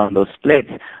based on those splits,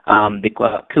 the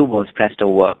Qubole Presto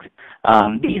works.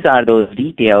 These are those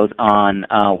details on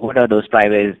what are those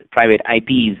private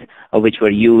IPs which were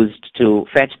used to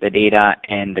fetch the data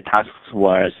and the tasks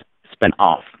were spun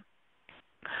off.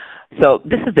 So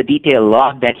this is the detailed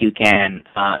log that you can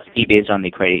see based on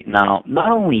the query. Now,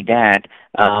 not only that,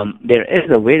 there is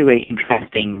a very, very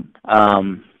interesting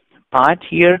part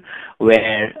here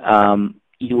where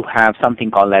you have something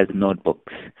called as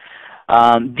notebooks.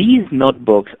 These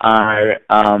notebooks are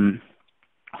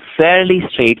fairly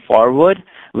straightforward,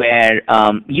 where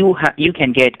you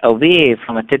can get away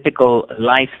from a typical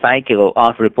life cycle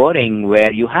of reporting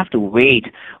where you have to wait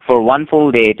for one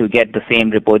full day to get the same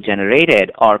report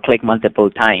generated or click multiple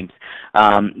times.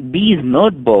 These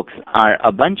notebooks are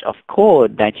a bunch of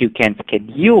code that you can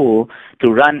schedule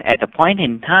to run at a point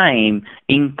in time,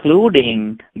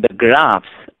 including the graphs.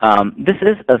 This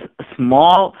is a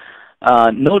small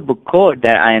notebook code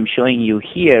that I am showing you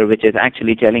here, which is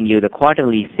actually telling you the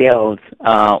quarterly sales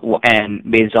and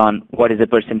based on what is the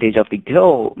percentage of the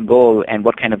goal and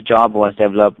what kind of job was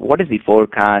developed, what is the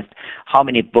forecast, how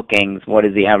many bookings, what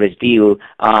is the average deal,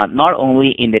 not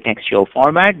only in the textual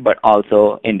format, but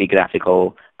also in the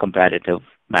graphical comparative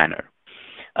manner.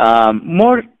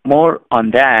 More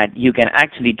on that, you can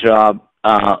actually draw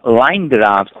line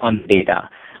graphs on data,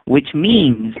 which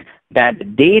means that the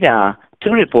data to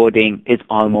reporting is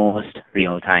almost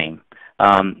real time.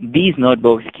 These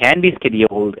notebooks can be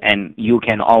scheduled, and you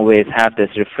can always have this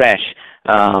refresh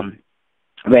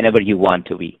whenever you want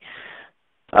to be.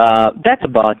 That's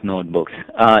about notebooks.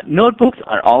 Notebooks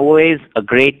are always a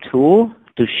great tool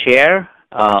to share,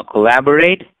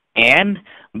 collaborate, and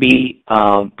be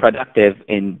productive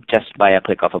in just by a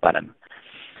click of a button.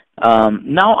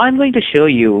 Now I'm going to show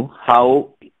you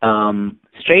how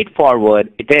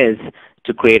straightforward it is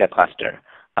to create a cluster.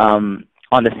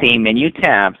 On the same menu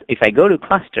tabs, if I go to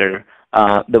cluster,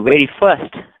 The very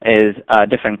first is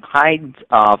different kinds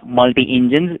of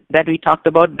multi-engines that we talked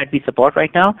about that we support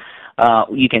right now.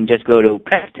 You can just go to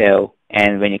Presto,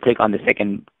 and when you click on the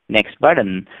second next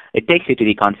button, it takes you to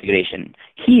the configuration.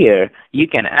 Here, you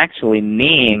can actually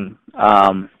name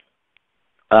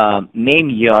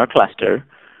your cluster,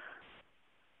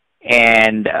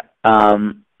 and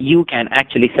you can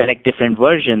actually select different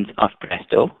versions of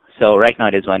Presto. So right now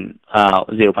it is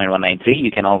 0.193.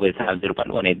 You can always have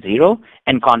 0.180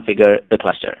 and configure the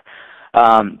cluster.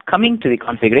 Coming to the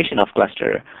configuration of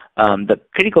cluster, the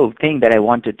critical thing that I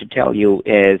wanted to tell you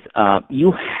is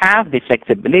you have the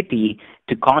flexibility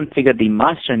to configure the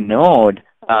master node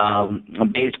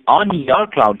based on your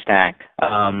cloud stack,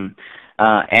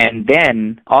 and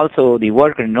then also the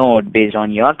worker node based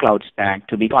on your cloud stack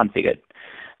to be configured.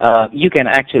 You can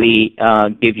actually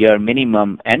give your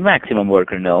minimum and maximum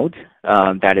worker nodes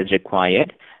that is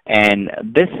required, and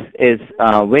this is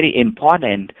very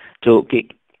important to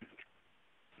kick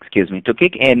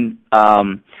in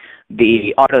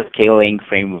the auto scaling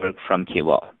framework from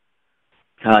Qubole.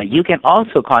 You can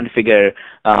also configure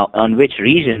on which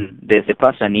region the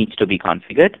cluster needs to be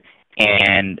configured,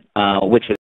 and which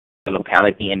is the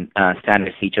locality and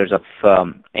standard features of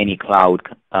any cloud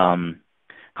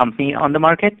company on the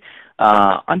market.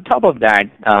 On top of that,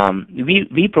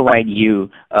 we provide you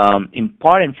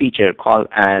important feature called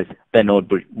as the node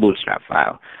bootstrap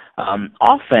file.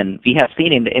 Often we have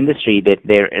seen in the industry that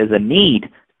there is a need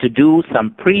to do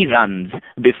some pre-runs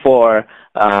before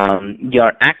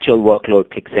your actual workload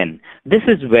kicks in. This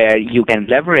is where you can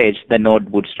leverage the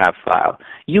node bootstrap file.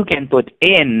 You can put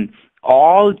in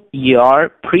all your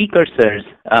precursors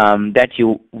that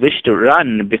you wish to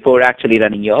run before actually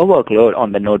running your workload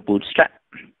on the node bootstrap,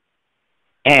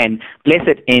 and place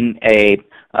it in a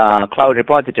cloud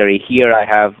repository. Here I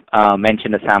have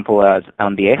mentioned a sample as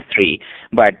on the S3,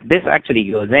 but this actually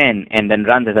goes in and then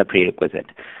runs as a prerequisite.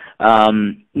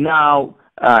 Now,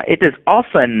 it is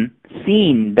often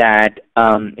seen that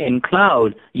in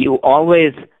cloud, you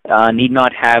always need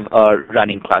not have a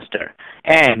running cluster.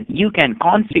 And you can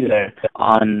configure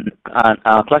on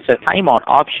a cluster timeout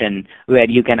option where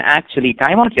you can actually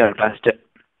timeout your cluster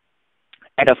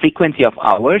at a frequency of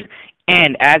hours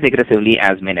and as aggressively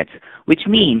as minutes, which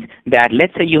means that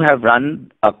let's say you have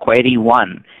run a query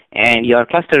 1 and your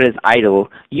cluster is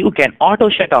idle, you can auto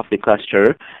shut off the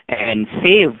cluster and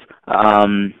save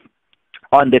on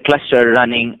the cluster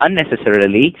running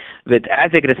unnecessarily with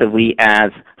as aggressively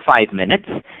as 5 minutes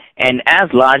and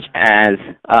as large as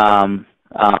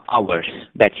hours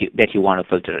that you want to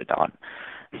filter it on.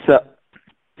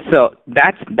 So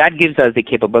that gives us the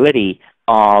capability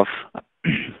of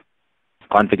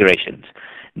configurations.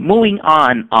 Moving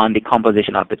on the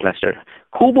composition of the cluster,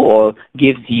 Qubole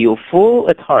gives you full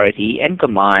authority and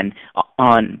command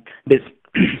on this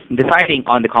deciding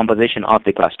on the composition of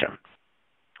the cluster,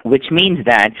 which means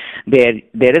that there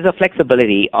is a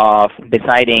flexibility of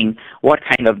deciding what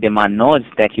kind of demand nodes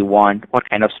that you want, what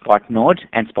kind of spot nodes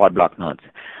and spot block nodes.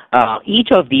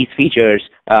 Each of these features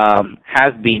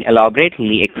has been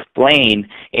elaborately explained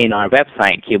in our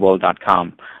website,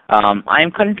 Qubole.com. I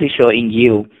am currently showing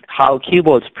you how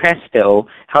Qubole's Presto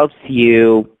helps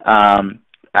you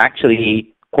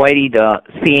actually query the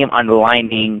same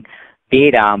underlying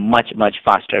data much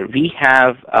faster. We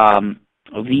have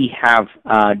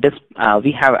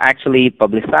actually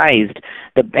publicized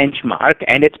the benchmark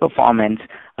and its performance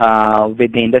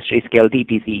with the industry scale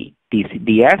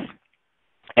TPC-DS,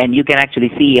 and you can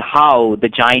actually see how the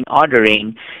giant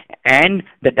ordering and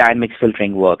the dynamic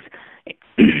filtering works.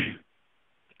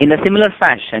 In a similar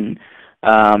fashion,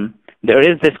 there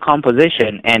is this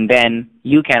composition, and then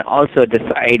you can also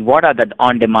decide what are the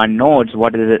on-demand nodes,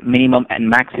 what is the minimum and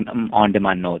maximum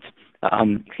on-demand nodes.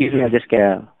 Excuse me, I'll just get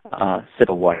a sip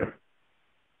of water.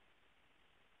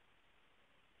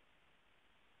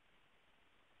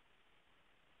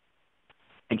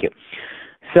 Thank you.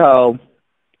 So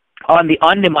on the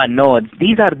on-demand nodes,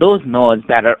 these are those nodes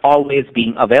that are always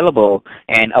being available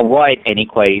and avoid any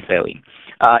query failing.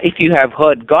 If you have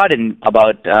heard Gordon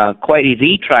about query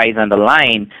retries on the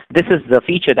line, this is the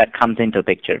feature that comes into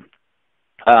picture.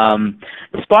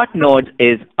 Spot nodes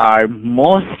is our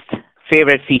most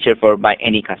favorite feature by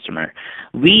any customer.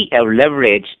 We have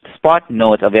leveraged spot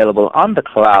nodes available on the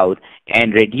cloud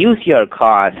and reduce your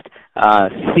cost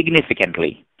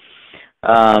significantly.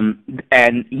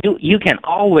 And you can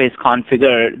always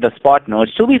configure the spot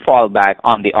nodes to be fallback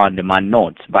on the on-demand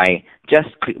nodes by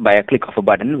a click of a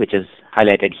button, which is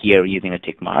highlighted here using a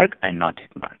tick mark and not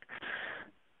tick mark.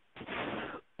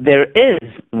 There is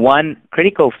one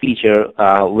critical feature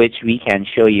which we can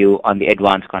show you on the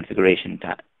advanced configuration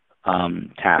tab.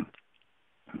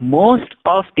 most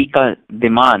of the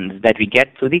demands that we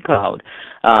get through the cloud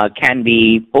can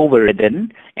be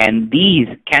overridden, and these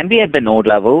can be at the node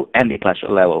level and the cluster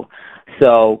level.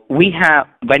 So we have,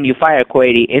 when you fire a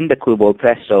query in the Qubole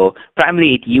Presto,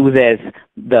 primarily it uses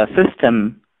the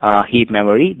system heap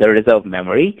memory, the reserve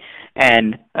memory,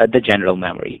 and the general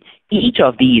memory. Each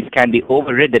of these can be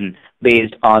overridden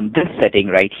based on this setting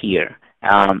right here.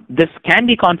 This can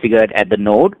be configured at the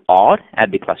node or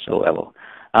at the cluster level.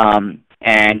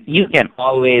 And you can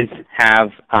always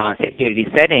have security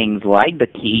settings like the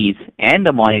keys and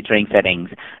the monitoring settings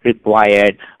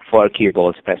required for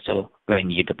Qubole Presto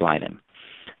when you deploy them.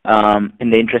 In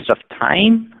the interest of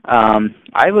time,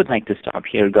 I would like to stop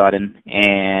here, Gordon,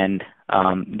 and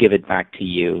give it back to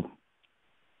you.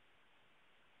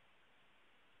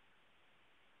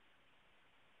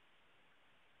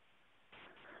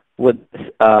 With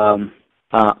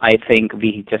I think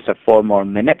we just have 4 more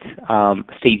minutes.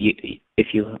 Steve,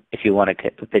 if you want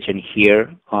to pitch in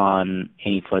here on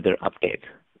any further updates.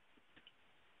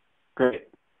 Great.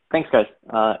 Thanks, guys,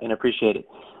 and appreciate it.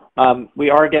 We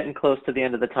are getting close to the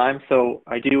end of the time, so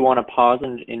I do want to pause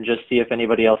and just see if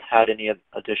anybody else had any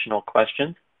additional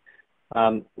questions.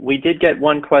 We did get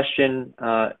one question,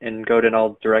 and Godin,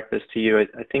 I'll direct this to you.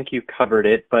 I think you covered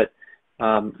it, but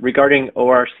regarding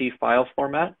ORC file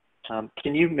format,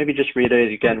 can you maybe just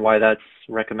reiterate again why that's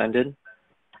recommended?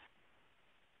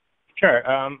 Sure.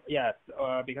 Yes,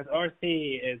 because ORC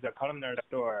is a columnar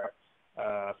store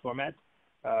format.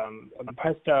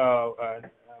 Presto,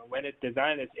 when it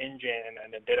designed its engine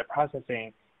and the data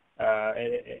processing,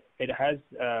 it has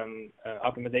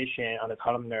optimization on the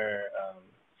columnar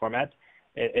format.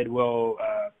 It will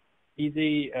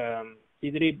easily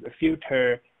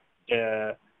filter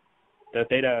the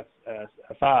data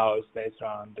files based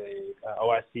on the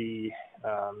ORC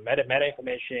meta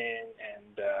information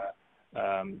and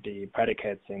the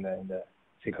predicates in the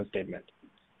SQL statement.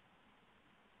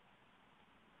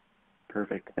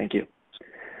 Perfect. Thank you.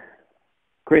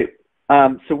 Great.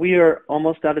 So we are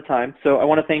almost out of time. So I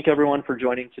want to thank everyone for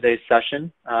joining today's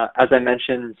session. As I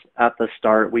mentioned at the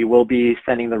start, we will be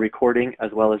sending the recording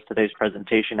as well as today's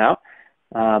presentation out.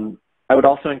 I would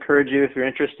also encourage you, if you're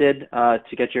interested,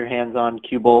 to get your hands on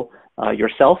Qubole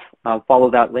yourself.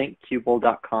 Follow that link,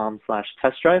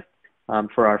 qubole.com/testdrive,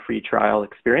 for our free trial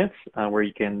experience, where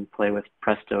you can play with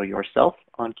Presto yourself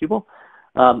on Qubole.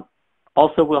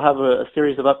 Also, we'll have a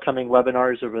series of upcoming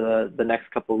webinars over the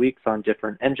next couple of weeks on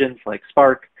different engines like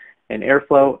Spark and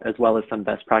Airflow, as well as some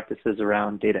best practices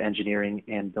around data engineering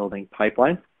and building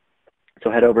pipelines.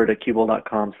 So head over to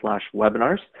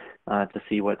qubole.com/webinars to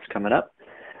see what's coming up.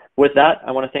 With that,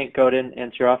 I want to thank Godin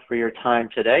and Tiraf for your time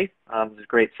today. It was a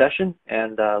great session,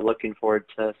 and looking forward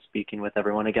to speaking with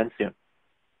everyone again soon.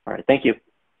 All right, thank you.